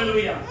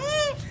 ഹല്ലേലൂയ.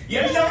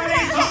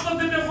 എല്ലാവരുടെയും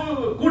ശബ്ദത്തിന്റെ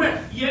കൂടെ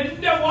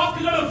എന്റെ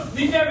വാക്കുകളും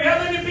നിന്നെ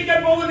വേദനിപ്പിക്കാൻ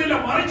പോകുന്നില്ല,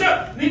 മറിച്ച്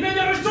നിന്നെ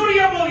ഞാൻ റെസ്റ്റോർ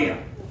ചെയ്യാൻ പോകുക.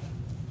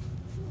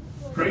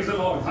 Praise the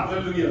Lord.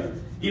 Hallelujah.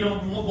 You know,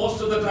 most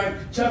of the time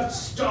church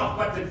stop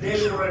at the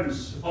deliverance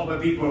of the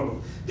people.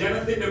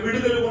 ജനത്തിന്റെ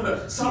വിടുതൽ കൊണ്ട്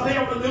സഭ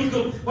അവിടെ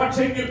നിൽക്കും.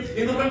 പക്ഷേ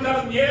ഇന്ന്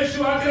പ്രകാരം യേശു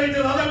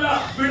ആഗ്രഹിച്ചത് അതല്ല.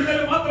 വിടുതൽ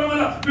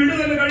മാത്രമല്ല,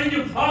 വിടുതൽ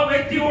കഴിഞ്ഞു ആ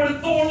വ്യക്തിയോട്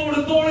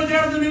തോളോട്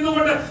ചേർന്ന്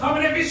നിന്നുകൊണ്ട്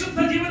അവനെ വിശുദ്ധ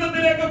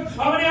ജീവിതത്തിലേക്കും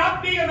അവനെ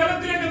ആത്മീയ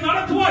തലത്തിലേക്കും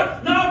നടത്തുവാൻ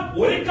നാം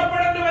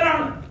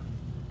ഒരുക്കപ്പെടേണ്ടവരാണ്.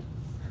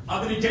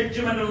 അതിന്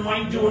ജഡ്ജ്മെന്റൽ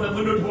മൈൻഡ് കൊണ്ട്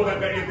മുന്നോട്ട് പോകാൻ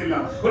കഴിയത്തില്ല.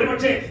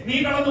 ഒരുപക്ഷെ നീ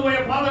കടന്നുപോയ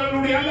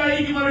പാതകളിലൂടെ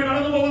അല്ലായിരിക്കും അവർ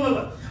കടന്നു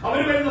പോകുന്നത്. അവർ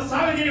വരുന്ന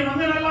സാഹചര്യം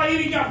അങ്ങനെ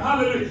അല്ലായിരിക്കാം.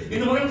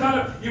 ഇന്ന്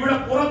പകൽക്കാലം ഇവിടെ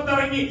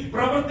പുറത്തിറങ്ങി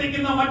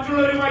പ്രവർത്തിക്കുന്ന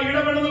മറ്റുള്ളവരുമായി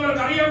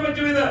ഇടപെടുന്നവർക്ക് അറിയാൻ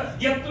പറ്റും ഇത്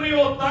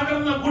എത്രയോ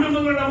തകർന്ന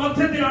കുടുംബങ്ങളുടെ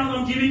മധ്യത്തിലാണ്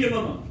നാം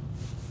ജീവിക്കുന്നത്.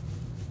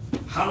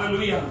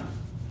 ഹല്ലേലൂയ.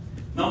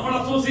 നമ്മൾ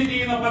അസോസിയേറ്റ്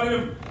ചെയ്യുന്ന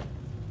പലരും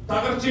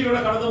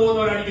തകർച്ചയിലൂടെ കടന്നു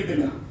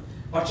പോകുന്നവരായിരിക്കത്തില്ല.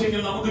 പക്ഷെങ്കിൽ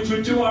നമുക്ക്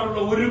ചുറ്റുപാടുള്ള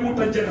ഒരു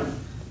കൂട്ടം ജനം,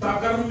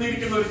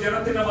 തകർന്നിരിക്കുന്ന ഒരു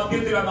ജനത്തിന്റെ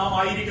മധ്യത്തിലാണ് നാം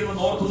ആയിരിക്കുന്നത്.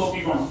 ഓർത്തു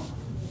നോക്കിക്കോണം.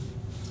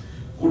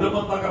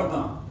 കുടുംബം തകർന്ന,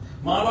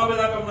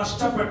 മാതാപിതാക്കൾ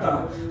നഷ്ടപ്പെട്ട,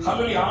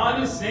 ഹല്ലേലൂയ,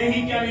 ആരും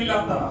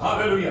സ്നേഹിക്കാനില്ലാത്ത,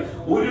 ഹല്ലേലൂയ,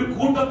 ഒരു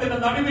കൂട്ടത്തിന്റെ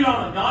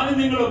നടുവിലാണ് ഞാനും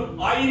നിങ്ങളും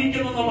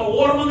ആയിരിക്കുന്നുള്ള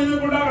ഓർമ്മ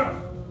നിങ്ങൾക്കുണ്ടാകണം.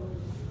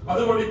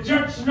 അതുകൊണ്ട്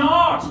ജഡ്ജ്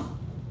നോട്ട്,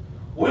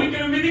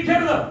 ഒരിക്കലും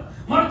വിധിക്കരുത്,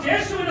 മറിച്ച്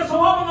യേശുവിന്റെ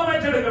സ്വഭാവം നാം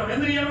ഏറ്റെടുക്കണം.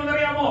 എന്ത് ചെയ്യണമെന്ന്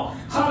അറിയാമോ?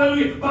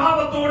 ഹല്ലേലൂയ,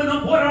 പാപത്തോട് നാം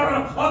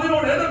പോരാടണം,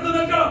 അതിനോട് എതിർത്ത്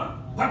നിൽക്കണം.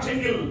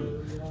 പക്ഷെങ്കിൽ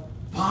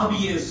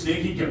പാപിയെ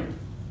സ്നേഹിക്കണം.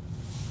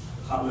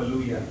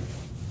 ഹല്ലേലൂയ.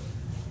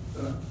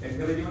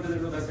 എൻകറേജ്മെന്റ്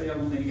തരുന്ന മെസ്സേജ്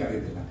ആണെന്ന്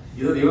എനിക്കറിയത്തില്ല.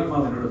 ഇത്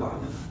ദൈവമാവനോട്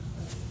പറഞ്ഞത്.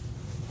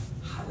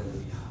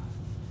 ഹല്ലേലൂയ.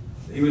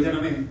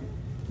 ദൈവജനമേ,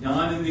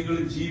 ഞാനും നിങ്ങൾ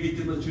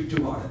ജീവിക്കുന്ന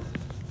ചുറ്റുപാട്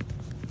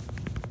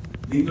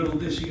നിങ്ങൾ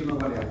ഉദ്ദേശിക്കുന്ന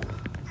പോലെയല്ല.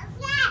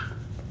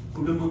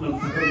 കുടുംബങ്ങൾ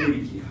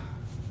തകർന്നിരിക്കുക.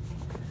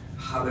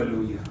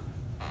 ഹല്ലേലൂയ.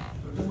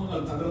 കുടുംബങ്ങൾ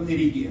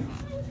തകർന്നിരിക്കുക.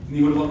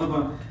 നിങ്ങൾ വന്നപ്പോ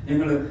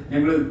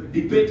ഞങ്ങള്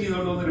ഡിബേറ്റ്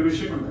ചെയ്തുകൊണ്ട് വന്നൊരു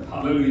വിഷയമുണ്ട്.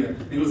 ഹല്ലേലൂയ.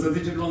 നിങ്ങൾ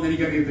ശ്രദ്ധിച്ചിട്ടുണ്ടോ എന്ന്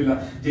എനിക്കറിയത്തില്ല.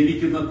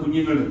 ജനിക്കുന്ന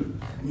കുഞ്ഞുങ്ങളിൽ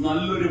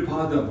നല്ലൊരു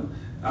ഭാഗം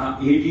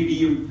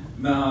ADD-യും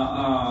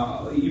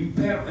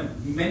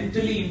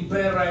മെന്റലി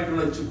ഇമ്പയർ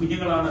ആയിട്ടുള്ള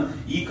കുഞ്ഞുങ്ങളാണ്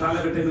ഈ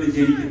കാലഘട്ടങ്ങളിൽ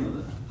ജനിക്കുന്നത്.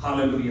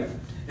 ഹല്ലേലൂയ.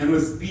 ഞങ്ങൾ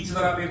സ്പീച്ച്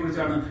തെറാപ്പിയെ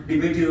കുറിച്ചാണ്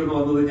ഡിബേറ്റ് ചെയ്തുകൊണ്ട്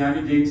വന്നത്,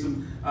 ഞാനും ജെയിംസും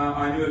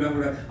ആനും എല്ലാം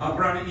കൂടെ.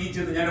 അപ്പോഴാണ് ഈ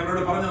ഞാൻ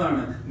അവരോട്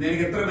പറഞ്ഞതാണ്,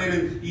 എനിക്ക് എത്ര പേര്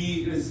ഈ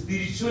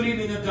സ്പിരിച്വലി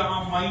നിങ്ങൾക്ക് ആ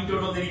മൈൻഡ്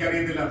ഉണ്ടോ എന്ന്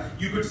എനിക്കറിയത്തില്ല.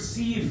 You could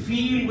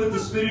feel with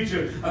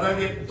spiritual.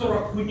 അതായത് എത്ര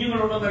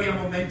കുഞ്ഞുങ്ങളുണ്ടെന്ന്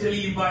അറിയാമോ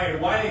mentally impaired.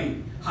 Y?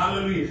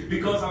 Hallelujah.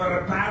 Because our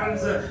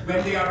parents, when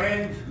they are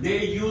young, they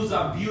use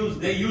abuse,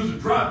 they use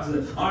drugs.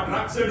 ആ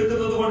ഡ്രഗ്സ്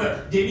എടുക്കുന്നത് കൊണ്ട്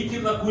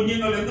ജനിക്കുന്ന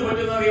കുഞ്ഞുങ്ങൾ എന്ത്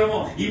പറ്റുന്ന അറിയാമോ?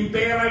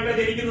 ഇമ്പയർ ആയിട്ട്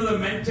ജനിക്കുന്നത്,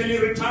 മെന്റലി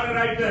റിട്ടാർഡഡ്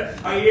ആയിട്ട്,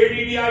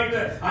 ADD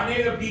ആയിട്ട്,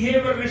 അനേക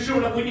ബിഹേവിയർ ഇഷ്യൂ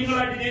ഉള്ള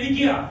കുഞ്ഞുങ്ങളായിട്ട്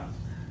ജനിക്കുക.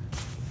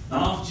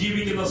 നാം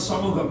ജീവിക്കുന്ന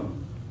സമൂഹം,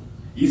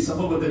 ഈ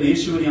സമൂഹത്തിന്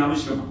യേശുവിനെ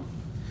ആവശ്യമാണ്.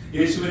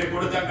 യേശുവിനെ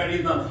കൊടുക്കാൻ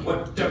കഴിയുന്ന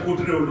ഒറ്റ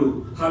കൂട്ടരേ ഉള്ളൂ.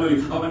 ഹല്ലേലൂയ.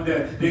 അവന്റെ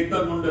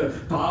രക്തം കൊണ്ട്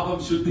പാപം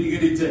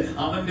ശുദ്ധീകരിച്ച്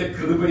അവന്റെ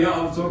കൃപയാ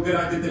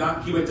സ്വർഗരാജ്യത്തിൽ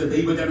ആക്കി വെച്ച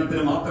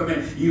ദൈവജനത്തിന് മാത്രമേ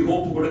ഈ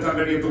ഹോപ്പ് കൊടുക്കാൻ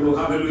കഴിയത്തുള്ളൂ.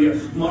 ഹല്ലേലൂയ.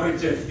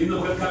 മറിച്ച് ഇന്ന്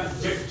കൊടുക്കാൻ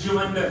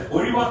ജഡ്ജ്മെന്റ്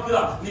ഒഴിവാക്കുക.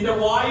 നിന്റെ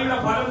വായുടെ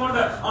ഫലം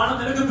കൊണ്ട് ആണ്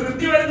നിനക്ക്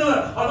തൃപ്തി വരുന്നത്.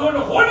 അതുകൊണ്ട്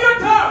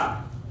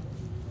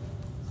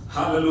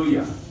ഹല്ലേലൂയ.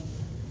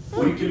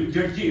 ഒരിക്കലും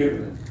ജഡ്ജ്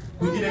ചെയ്യരുത്.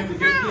 കുഞ്ഞിനെ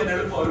ജഡ്ജ് ചെയ്യാൻ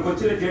എളുപ്പം. ഒരു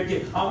കൊച്ചിനെ ജഡ്ജ്,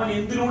 അവൻ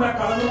എന്തിലൂടെ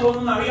കടന്നു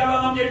പോകുന്ന അറിയാതെ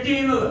നാം ജഡ്ജ്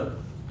ചെയ്യുന്നത്.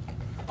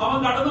 അവൻ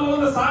കടന്നു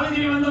പോകുന്ന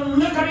സാഹചര്യം എന്തെന്ന്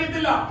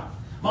നിങ്ങൾക്കറിയത്തില്ല,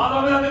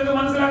 മാതാപിതാക്കൾക്ക്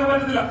മനസ്സിലാക്കാൻ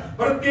പറ്റത്തില്ല.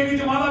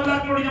 പ്രത്യേകിച്ച്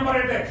മാതാപിതാക്കളോട് ഞാൻ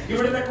പറയട്ടെ,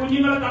 ഇവിടുത്തെ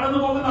കുഞ്ഞുങ്ങൾ കടന്നു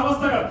പോകുന്ന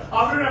അവസ്ഥകൾ,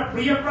 അവരുടെ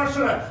പ്രിയ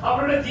പ്രഷർ,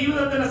 അവരുടെ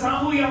ജീവിതത്തിന്റെ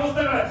സാമൂഹിക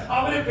അവസ്ഥകൾ,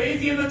 അവരെ ഫേസ്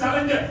ചെയ്യുന്ന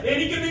ചലഞ്ച്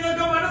എനിക്ക്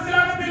നിങ്ങൾക്ക്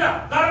മനസ്സിലാകത്തില്ല.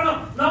 കാരണം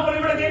നമ്മൾ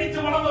ഇവിടെ ജനിച്ചു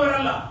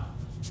വളർന്നവരല്ല.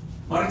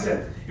 മറിച്ച്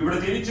ഇവിടെ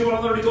ജനിച്ചു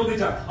വളർന്നവരോട്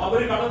ചോദിച്ചാൽ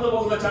അവര് കടന്നു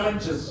പോകുന്ന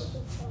ചലഞ്ചസ്,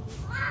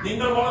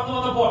 നിങ്ങൾ വളർന്നു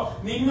വന്നപ്പോൾ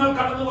നിങ്ങൾ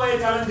കടന്നുപോയ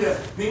ചലഞ്ച്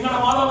നിങ്ങളുടെ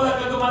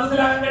മാതാപിതാക്കൾക്ക്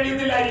മനസ്സിലാക്കാൻ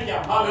കഴിയത്തില്ലായിരിക്കാം.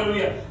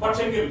 ഹല്ലേലൂയ.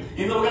 പക്ഷെങ്കിൽ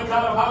ഇന്ന്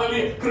പകൽക്കാലം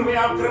ഹല്ലേലൂയ,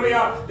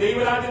 കൃപയാൽ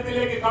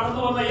ദൈവരാജ്യത്തിലേക്ക്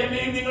കടന്നു വന്ന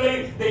എന്നെയും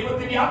നിങ്ങളെയും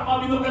ദൈവത്തിന്റെ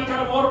ആത്മാവ് ഇന്ന്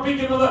പകൽക്കാലം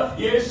ഓർപ്പിക്കുന്നത്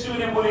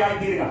യേശുവിനെ പോലെ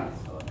ആയിത്തീരുക.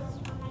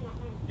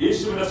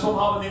 യേശുവിന്റെ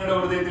സ്വഭാവം നിങ്ങളുടെ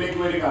ഹൃദയത്തിലേക്ക്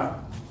വരിക.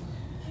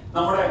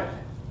 നമ്മുടെ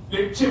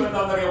ലക്ഷ്യം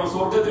എന്താണെന്നറിയാമോ?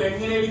 സ്വർഗത്തിൽ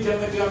എങ്ങനെയും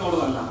ചെന്നെത്തുക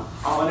എന്നുള്ളതല്ല,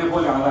 അവനെ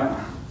പോലെ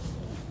ആകാനാണ്.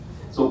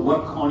 So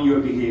work on your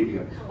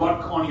behavior,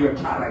 work on your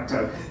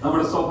character.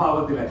 നമ്മുടെ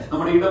സ്വഭാവത്തില്,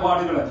 നമ്മുടെ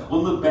ഇടപാടുകള്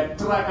ഒന്ന്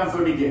ബെറ്റർ ആക്കാൻ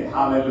ശ്രമിക്കുക.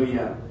 ഹല്ലേലൂയ.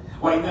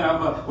 വൈകുന്നേരം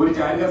ഒരു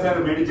ചാരുകസേര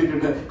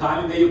മേടിച്ചിട്ടുണ്ട്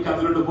കാലും കൈയൊക്കെ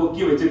അതിലോട്ട്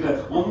പൊക്കി വെച്ചിട്ട്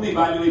ഒന്ന്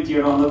ഇവാലുവേറ്റ്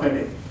ചെയ്യണം അന്നത്തെ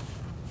day.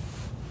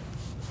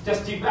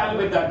 Just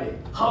evaluate that day.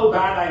 How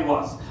bad I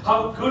was. How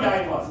good I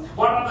was.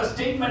 What are the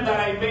statements that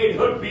I made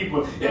hurt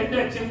people?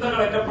 എന്റെ ചിന്തകൾ,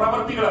 എന്റെ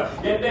പ്രവർത്തികൾ,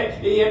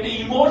 എന്റെ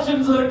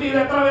ഇമോഷൻസ് ഹേർട്ട് ചെയ്ത്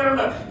എത്ര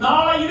പേരുണ്ട്?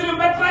 നാളെ ഇതിലും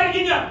ബെറ്റർ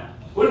ആയിരിക്കും ഞാൻ.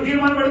 ഒരു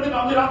തീരുമാനം എടുത്തിട്ട്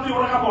അന്ന് രാത്രി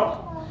ഉറങ്ങാൻ പോകണം.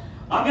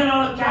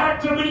 അങ്ങനെയാണ്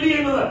ക്യാരക്ടർ ബിൽഡ്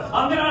ചെയ്യുന്നത്.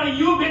 അങ്ങനെയാണ്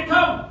യു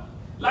ബിക്കം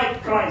ലൈക്ക്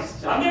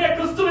ക്രൈസ്റ്റ്. അങ്ങനെ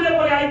ക്രിസ്തുവിനെ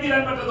പോലെ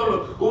ആയിത്തീരാൻ പറ്റത്തുള്ളൂ.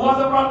 ഉപവാസ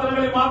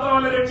പ്രാർത്ഥനകളിൽ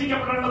മാത്രമല്ല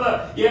രക്ഷിക്കപ്പെടേണ്ടത്,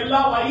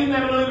 എല്ലാ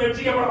വൈകുന്നേരങ്ങളിലും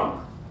രക്ഷിക്കപ്പെടണം.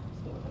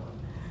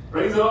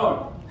 Praise the Lord.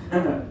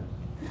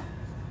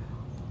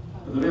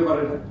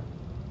 പറയട്ടെ,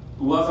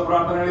 ഉപവാസ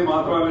പ്രാർത്ഥനകളിൽ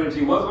മാത്രമല്ല രക്ഷി.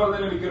 ഉപവാസ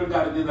പ്രാർത്ഥനയിൽ മിക്കവരും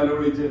കരഞ്ഞ്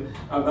നിലവിളിച്ച്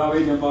കർത്താവേ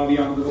ഞാൻ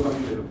പാപിയാണെന്നൊക്കെ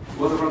പറഞ്ഞു തരും.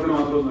 ഉപവാസ പ്രാർത്ഥന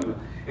മാത്രമൊന്നുമല്ല,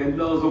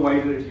 എല്ലാ ദിവസവും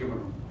വൈകിട്ട്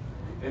രക്ഷിക്കപ്പെടണം.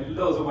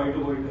 എല്ലാ ദിവസവും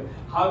വൈകിട്ട് പോയിട്ട്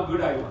ഹൗ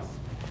ഗുഡ് ഐ വാസ്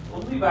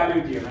ഒന്ന്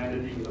ഇവാലുവേറ്റ് ചെയ്യണം. എന്റെ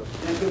ജീവിതം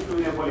ഞാൻ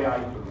ക്രിസ്തുവിനെ പോലെ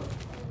ആയിട്ടുള്ളത്.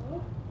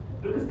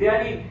 ഒരു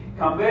ക്രിസ്ത്യാനി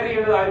കമ്പയർ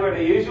ചെയ്യേണ്ടത്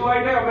ആരുമായിട്ട്?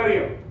 യേശുവായിട്ടേ കമ്പയർ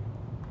ചെയ്യണം.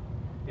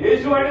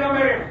 യേശുവായിട്ട്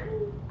കമ്പയർ ചെയ്യണം.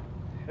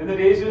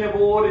 എന്നിട്ട് യേശുവിനെ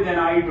പോലെ ഞാൻ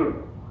ആയിട്ടുണ്ട്.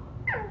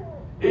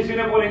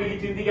 യേശുവിനെ പോലെ എനിക്ക്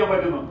ചിന്തിക്കാൻ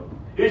പറ്റുന്നുണ്ട്.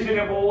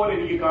 യേശുവിനെ പോലെ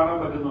എനിക്ക് കാണാൻ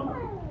പറ്റുന്നുണ്ട്.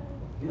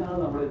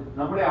 ഇതാണ്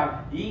നമ്മുടെ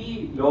ഈ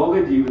ലോക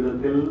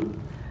ജീവിതത്തിൽ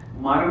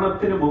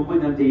മരണത്തിന് മുമ്പ്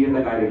ഞാൻ ചെയ്യേണ്ട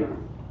കാര്യങ്ങളാണ്.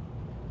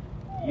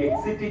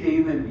 എക്സിറ്റ്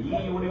ചെയ്യുന്നതിന്, ഈ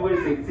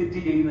യൂണിവേഴ്സ് എക്സിറ്റ്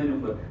ചെയ്യുന്നതിന്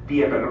മുമ്പ് ബി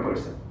എ ബെറ്റർ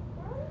പേഴ്സൺ.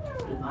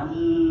 ഒരു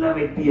നല്ല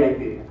വ്യക്തിയായി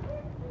തീരുക.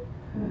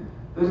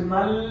 ഒരു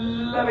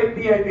നല്ല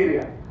വ്യക്തിയായി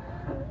തീരുക.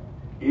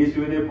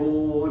 യേശുവിനെ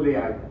പോലെ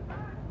ആകാം.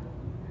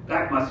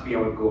 That must be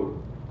our goal.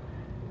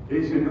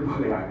 യേശുവിനെ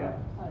പോലെ ആകാം.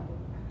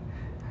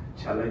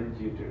 Challenge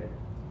you today.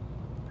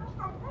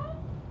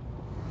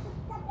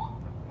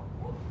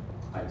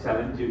 I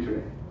challenge you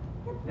today.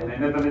 ഞാൻ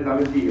എന്നെ തന്നെ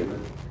ചലഞ്ച്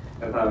ചെയ്യുന്നത്,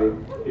 കർത്താവേ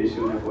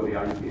യേശുവിനെ പോലെ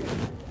ആയിത്തീരുക.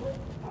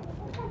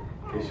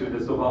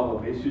 യേശുവിന്റെ സ്വഭാവം,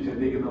 യേശു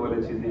ചിന്തിക്കുന്ന പോലെ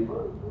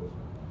ചിന്തിക്കുക.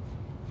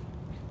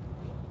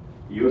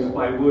 Use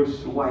my words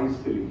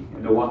wisely.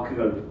 എന്റെ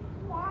വാക്കുകൾ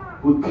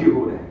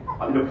ബുദ്ധിയോടെ,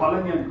 അതിന്റെ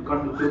ഫലം ഞാൻ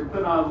കണ്ട്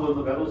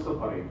തൃപ്തനാകുമെന്ന് വേദോസ്തം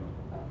പറയുന്നു.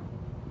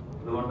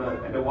 അതുകൊണ്ട്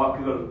എന്റെ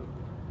വാക്കുകൾ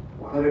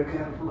വളരെ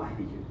കെയർഫുൾ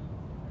ആയിരിക്കും.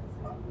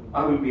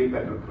 I will be a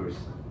better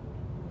person.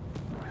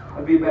 I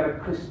will be a better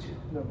Christian.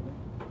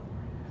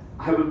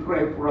 I will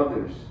pray for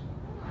others.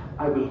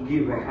 I will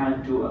give a hand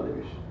to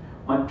others.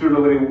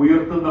 മറ്റുള്ളവരെ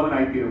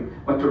ഉയർത്തുന്നവനായി തീരും,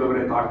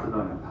 മറ്റുള്ളവരെ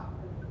താഴ്ത്തുന്നവനല്ല.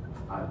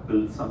 I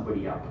build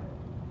somebody up.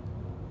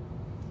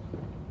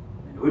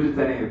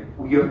 ഒരുത്തനെ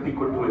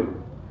ഉയർത്തിക്കൊണ്ടുവരും.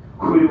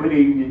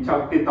 ഒരുവനെയും ഞാൻ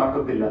ചവിട്ടി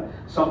താക്കത്തില്ല.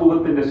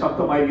 സമൂഹത്തിന്റെ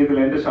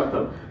ശബ്ദമായിരിക്കത്തില്ല എന്റെ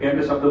ശബ്ദം.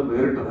 എന്റെ ശബ്ദം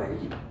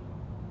വേറിട്ടതായിരിക്കും.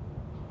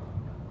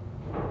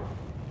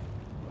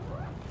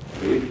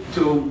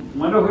 ഏറ്റവും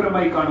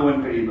മനോഹരമായി കാണുവാൻ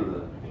കഴിയുന്നത്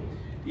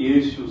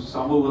യേശു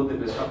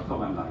സമൂഹത്തിന്റെ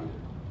ശബ്ദമല്ലായിരുന്നു.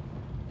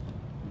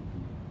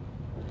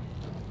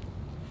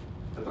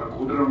 എത്ര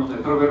കൂട്ടരുണ്ടെന്ന്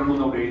എത്ര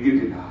പേരുണ്ടെന്ന് അവിടെ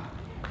എഴുതിയിട്ടില്ല.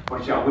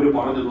 പക്ഷെ അവര്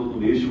പറഞ്ഞതൊന്നും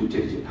യേശു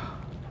ഉച്ചരിച്ചില്ല.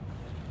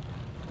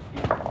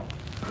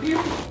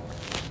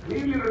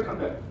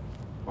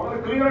 വളരെ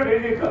ക്ലിയർ ആയിട്ട്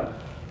എഴുതിയേക്ക.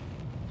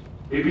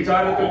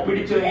 വ്യഭിചാരത്തിൽ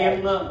പിടിച്ച്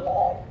എന്ന്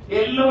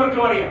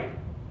എല്ലാവർക്കും അറിയാം.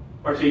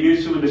 പക്ഷെ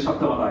യേശുവിന്റെ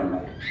ശബ്ദം അതല്ല.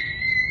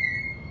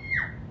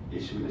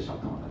 യേശുവിന്റെ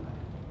ശബ്ദം അതല്ല.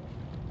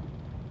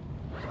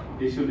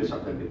 യേശുവിന്റെ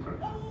ശബ്ദം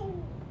ഡിഫറെന്റ്.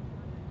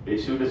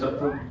 യേശുവിന്റെ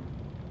ശബ്ദം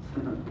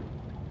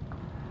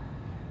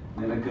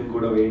നിനക്കും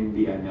കൂടെ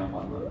വേണ്ടിയാണ് ഞാൻ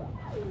വന്നത്.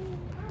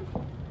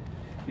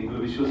 നിങ്ങൾ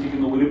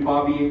വിശ്വസിക്കുന്ന ഒരു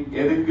പാപിയെ,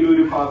 ഏതെങ്കിലും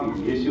ഒരു പാപി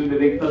യേശുവിന്റെ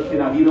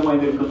രക്തത്തിന് അതീതമായി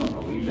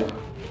നിൽക്കുന്നുണ്ടോ? ഇല്ല.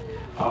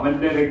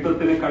 അവന്റെ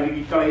രക്തത്തിന്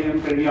കഴുകിക്കളയാൻ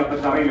കഴിയാത്ത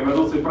കറയില്ല.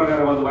 വേദോസ്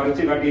ഇപ്രകാരം അത്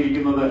വരച്ചു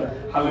കാട്ടിയിരിക്കുന്നത്.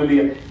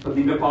 ഹല്ലേലൂയ.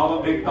 നിന്റെ പാപം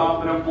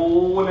രക്താംബരം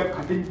പോലെ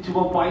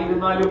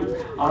കടുംചുവപ്പായിരുന്നാലും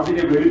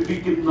അതിനെ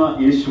വെളുപ്പിക്കുന്ന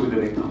യേശുവിന്റെ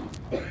രക്തം.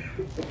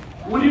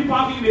 ഒരു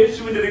പാപിയും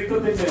യേശുവിന്റെ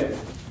രക്തത്തിന്റെ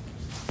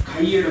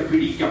കൈയുടെ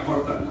പിടിക്ക്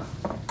അപ്പുറത്തല്ല.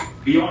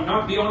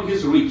 Not beyond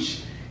his reach.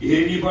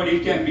 Anybody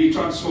can be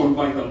transformed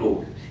by the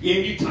Lord.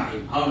 Anytime.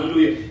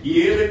 Hallelujah.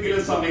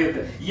 ഏതെങ്കിലും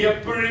സമയത്ത്,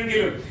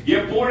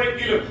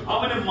 എപ്പോഴെങ്കിലും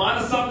അവന്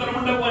മാനസാന്തരം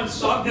ഉണ്ടാവാൻ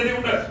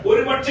സാധ്യതയുണ്ട്.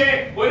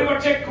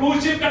 ഒരുപക്ഷെ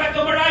ക്രൂശിൽ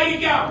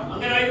കിടക്കുമ്പോഴായിരിക്കാം.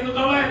 അങ്ങനെയായിരുന്നു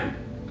കള്ളൻ.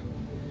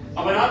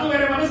 അവൻ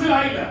അതുവരെ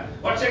മനസ്സിലായില്ല.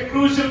 പക്ഷെ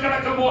ക്രൂശിൽ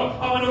കിടക്കുമ്പോൾ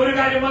അവൻ ഒരു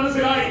കാര്യം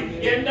മനസ്സിലായി.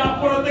 എന്റെ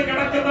അപ്പുറത്ത്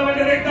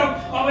കിടക്കുന്നവന്റെ രക്തം,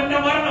 അവന്റെ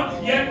മരണം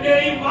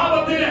എന്റെയും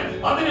പാപത്തിന്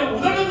അതിനെ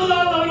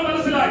ഉതകുന്നതാണെന്ന് അവന്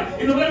മനസ്സിലായി.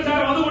 ഇന്ന്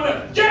വിളിച്ചാലും അതുകൊണ്ട്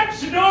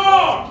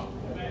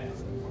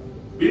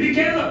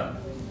വിധിക്കരുത്.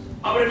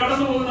 അവർ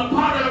കടന്നു പോകുന്ന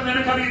ഭാഗം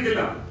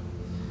നിനക്കറിയത്തില്ല.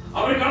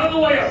 അവർ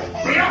കടന്നുപോയ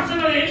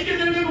പ്രയാസങ്ങൾ എനിക്ക്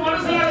നിനക്ക്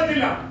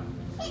മനസ്സിലാകത്തില്ല.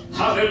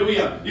 ഹല്ലേലൂയ.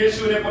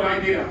 യേശുവിനെ പോലെ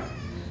ആയിത്തീരാം.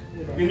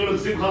 നിങ്ങളും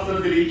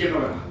സിംഹാസനത്തിൽ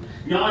ഇരിക്കുന്നവരാ,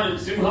 ഞാനും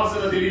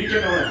സിംഹാസനത്തിൽ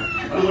ഇരിക്കുന്നവരാ.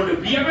 അതുകൊണ്ട്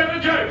be a better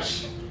judge.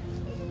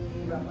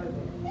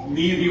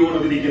 നീതിയോടെ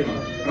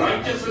വിധിക്കുന്നവർ.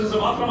 റൈറ്റസ്നെസ്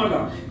മാത്രമല്ല,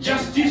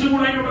 ജസ്റ്റിസും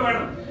കൂടെ അതിനോട്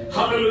വേണം.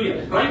 ഹല്ലേലൂയ.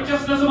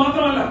 റൈറ്റസ്നെസ്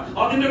മാത്രമല്ല,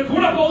 അതിന്റെ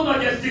കൂടെ പോകുന്ന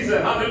ജസ്റ്റിസ്.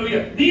 ഹല്ലേലൂയ.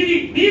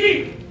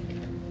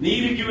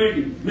 നീതിക്ക്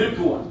വേണ്ടി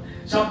നിൽക്കുവാൻ,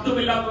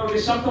 ശബ്ദമില്ലാത്തവർക്ക്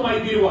ശബ്ദമായി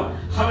തീരുവാൻ,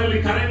 ഹല്ലേലൂയ.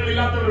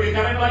 കരങ്ങളില്ലാത്തവർക്ക്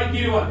കരങ്ങളായി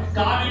തീരുവാൻ,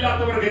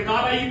 കാലില്ലാത്തവർക്ക്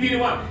കാലായി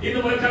തീരുവാൻ. ഇന്ന്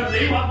വിളിച്ചാൽ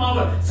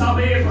ദൈവാത്മാവ്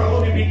സഭയെ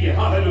പ്രബോധിപ്പിക്കുക.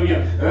 Hallelujah.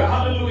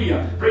 Hallelujah.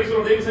 Praise the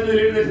Lord.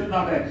 ദൈവസന്നിധിയിൽ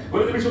എഴുന്നേറ്റ്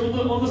ഒരു നിമിഷം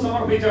ഒന്ന്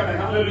സമർപ്പിച്ചാട്ടെ.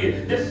 Hallelujah.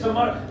 just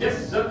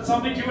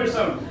submit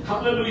yourself.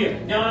 Hallelujah.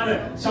 ഞാൻ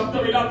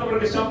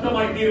ശബ്ദമില്ലാത്തവർക്ക്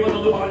ശബ്ദമായി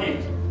തീരുമെന്നൊന്ന് പറഞ്ഞേ.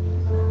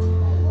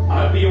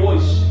 I'll be a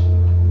voice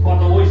for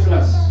the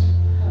voiceless.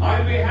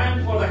 I'll be a hand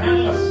for the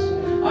handless.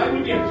 I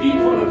will be a feet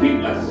for the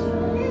feetless.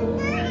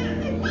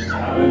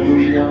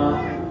 Hallelujah.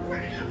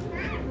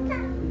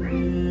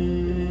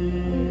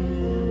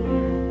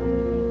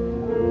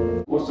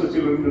 Foster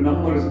children, the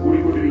number is good.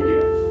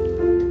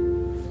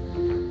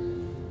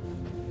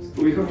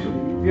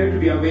 We have to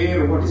be aware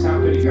of what is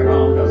happening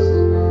around us.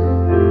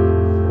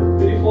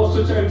 Three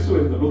foster childs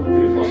were in the book.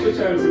 Three foster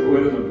childs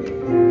were in the book.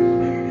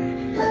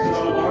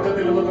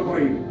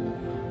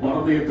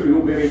 മറന്ന് എത്രയോ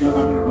പേരെ ഇന്ന്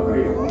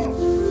കണ്ടിട്ടുണ്ടെന്നറിയാം.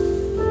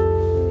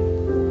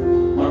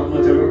 മറന്ന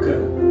ചിലർക്ക്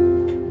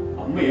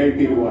അമ്മയായി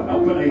തീരുവാൻ,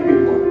 അപ്പനായി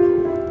തീരുവാൻ,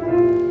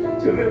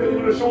 ചിലർക്ക്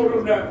നിങ്ങളുടെ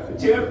ഷോൾഡറിന്റെ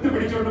ചേർത്ത്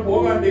പിടിച്ചുകൊണ്ട്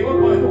പോകാൻ ദൈവം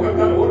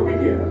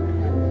ഓർമ്മിക്കുകയാണ്.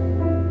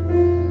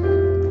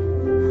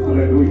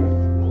 Hallelujah.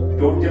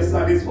 Don't just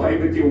satisfy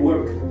with your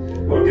work.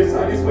 Don't just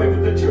satisfy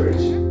with the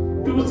church.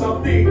 Do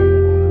something.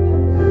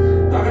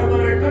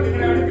 തകർന്നവരൊക്കെ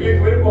നിങ്ങളുടെ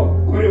അടുക്കിലേക്ക് വരുമ്പോ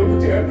അവരെ ഒന്ന്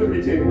ചേർത്ത്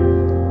പിടിച്ചേ.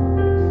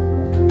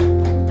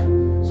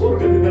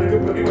 സ്വർഗ്ഗത്തിൽ നിനക്ക്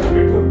പ്രതിഫലം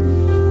കിട്ടും.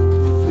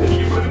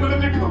 എനിക്ക് പ്രതിഫലം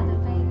കിട്ടും.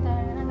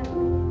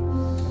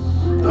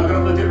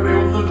 തകർന്ന ചിലരെ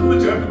ഒന്ന്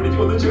ചേർത്ത് പിടിച്ച്,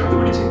 ഒന്ന് ചേർത്ത്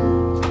പിടിച്ച്.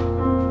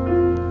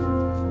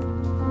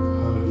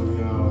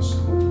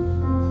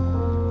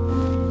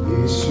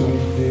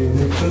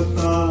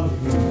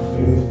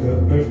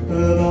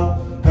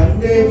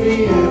 തന്റെ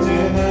പ്രിയ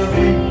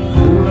ജനമേ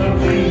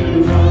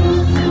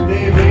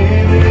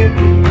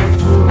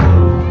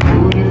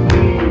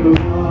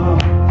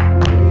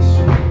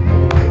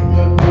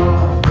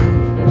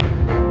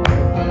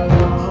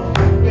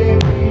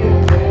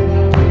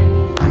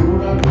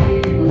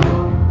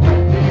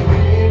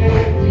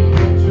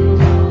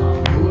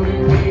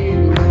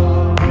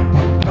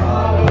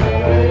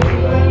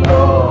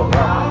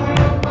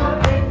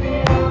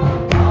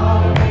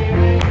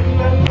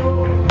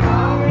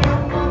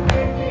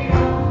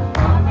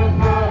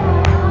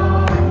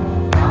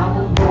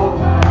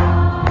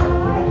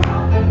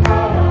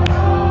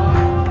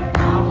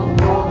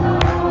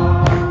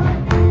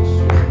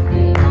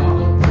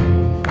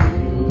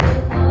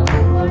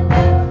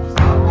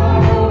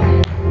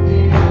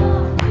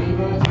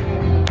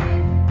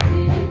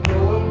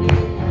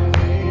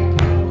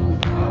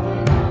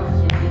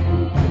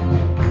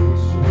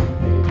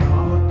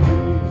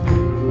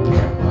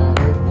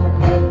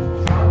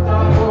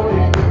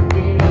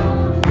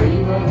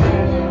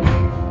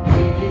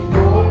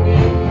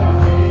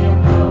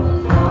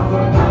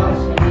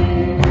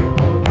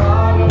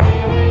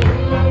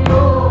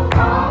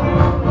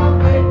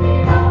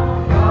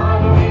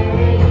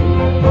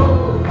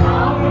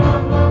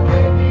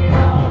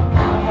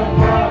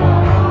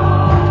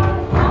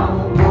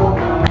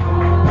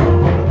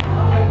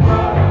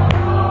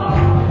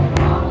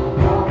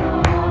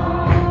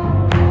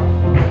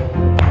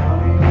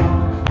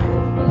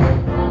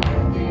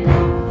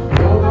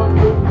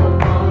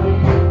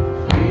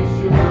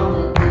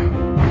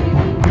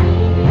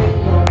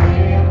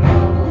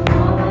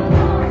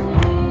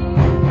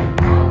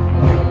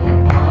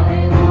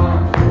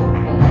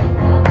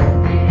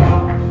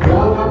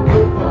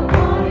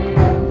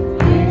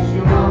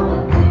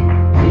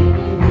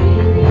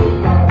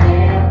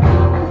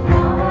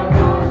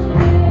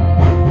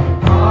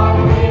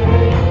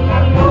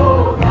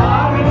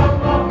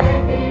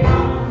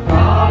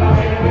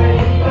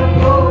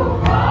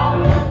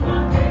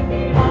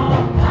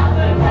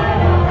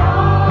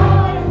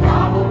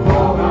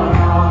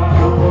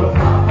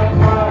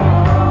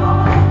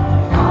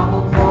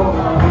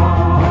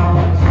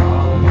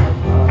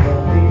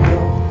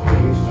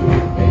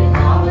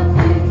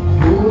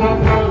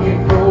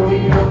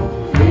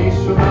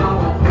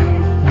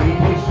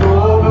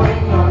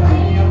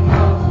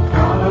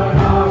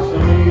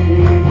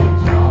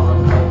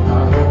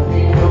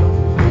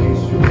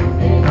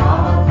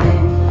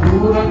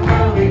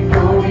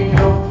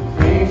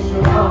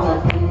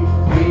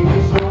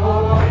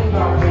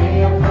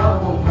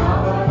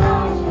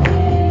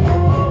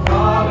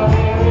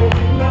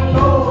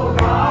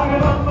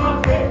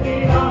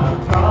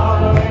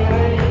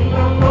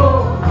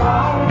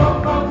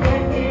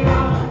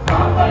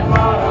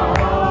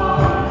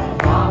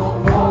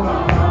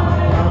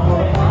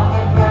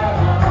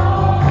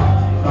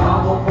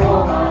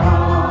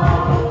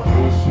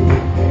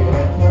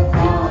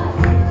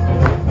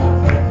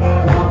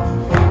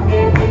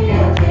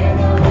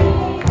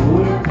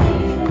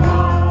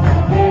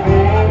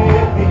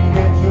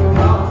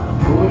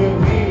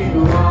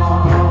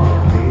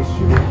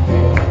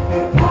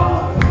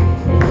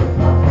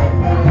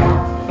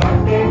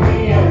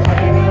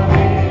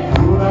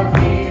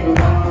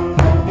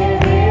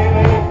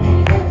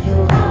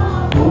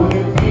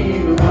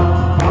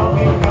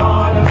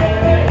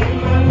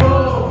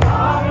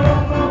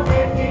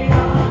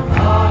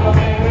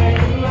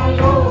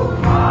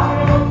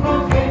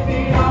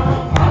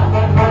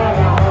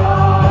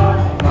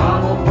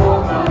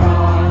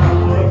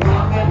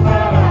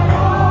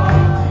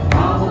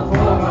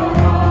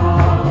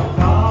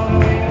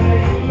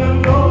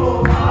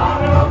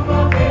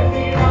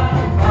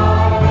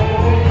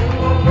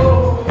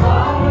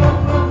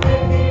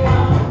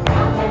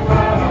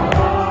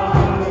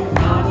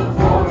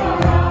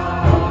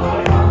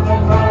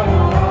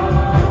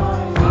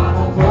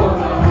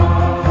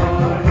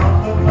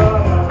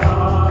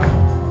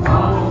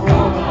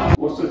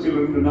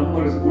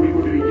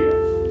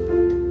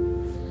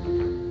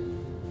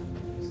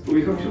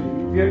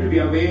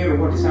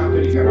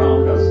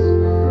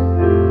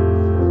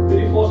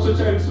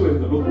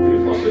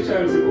ഫസ്റ്റ്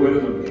ചാൻസ് ഇപ്പൊ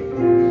വരുന്നുണ്ട്.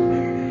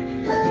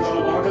 മറ്റുള്ള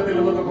മാർഗത്തിൽ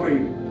എന്നൊക്കെ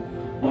പറയും.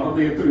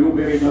 മറന്ന് എത്രയോ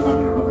പേരെ ഇന്ന്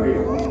കണ്ടിട്ടുണ്ടെന്ന്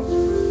അറിയാമോ?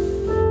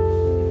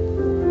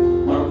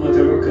 മറന്ന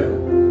ചിലർക്ക്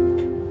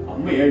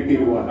അമ്മയായി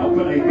തീരുവാൻ,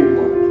 അപ്പനായി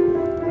തീരുവാൻ,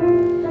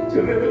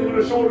 ചിലർക്ക്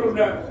നിങ്ങളുടെ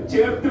ഷോൾഡറിന്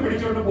ചേർത്ത്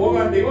പിടിച്ചുകൊണ്ട്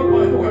പോകാൻ ദൈവം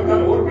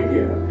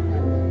ഓർമ്മിക്കുക.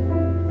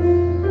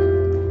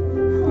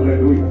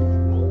 Hallelujah.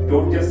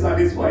 Don't just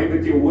satisfy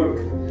with your work.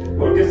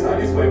 Don't just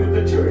satisfy with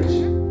the church.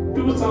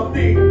 Do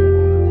something.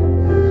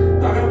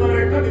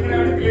 തകർന്നവരൊക്കെ നിങ്ങളുടെ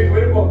അടുക്കിലേക്ക്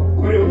വരുമ്പോ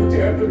അവരെ ഒന്ന്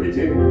ചേർത്ത്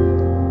പിടിച്ചേ.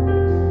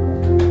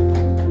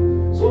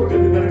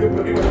 സ്വർഗത്തിൽ നിനക്ക്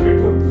പ്രതിഫലം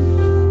കിട്ടും,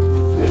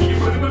 എനിക്ക്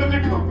പ്രതിഫലം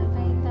കിട്ടും.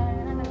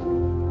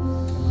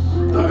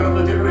 തകർന്ന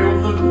ചിലരെ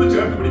ഒന്ന്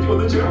ചേർത്ത് പിടിച്ച്,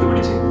 ഒന്ന് ചേർത്ത്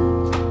പിടിച്ച്.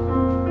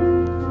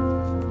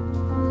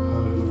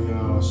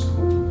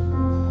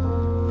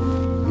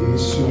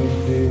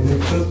 യേശുവിന്റെ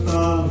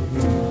രക്തത്താൽ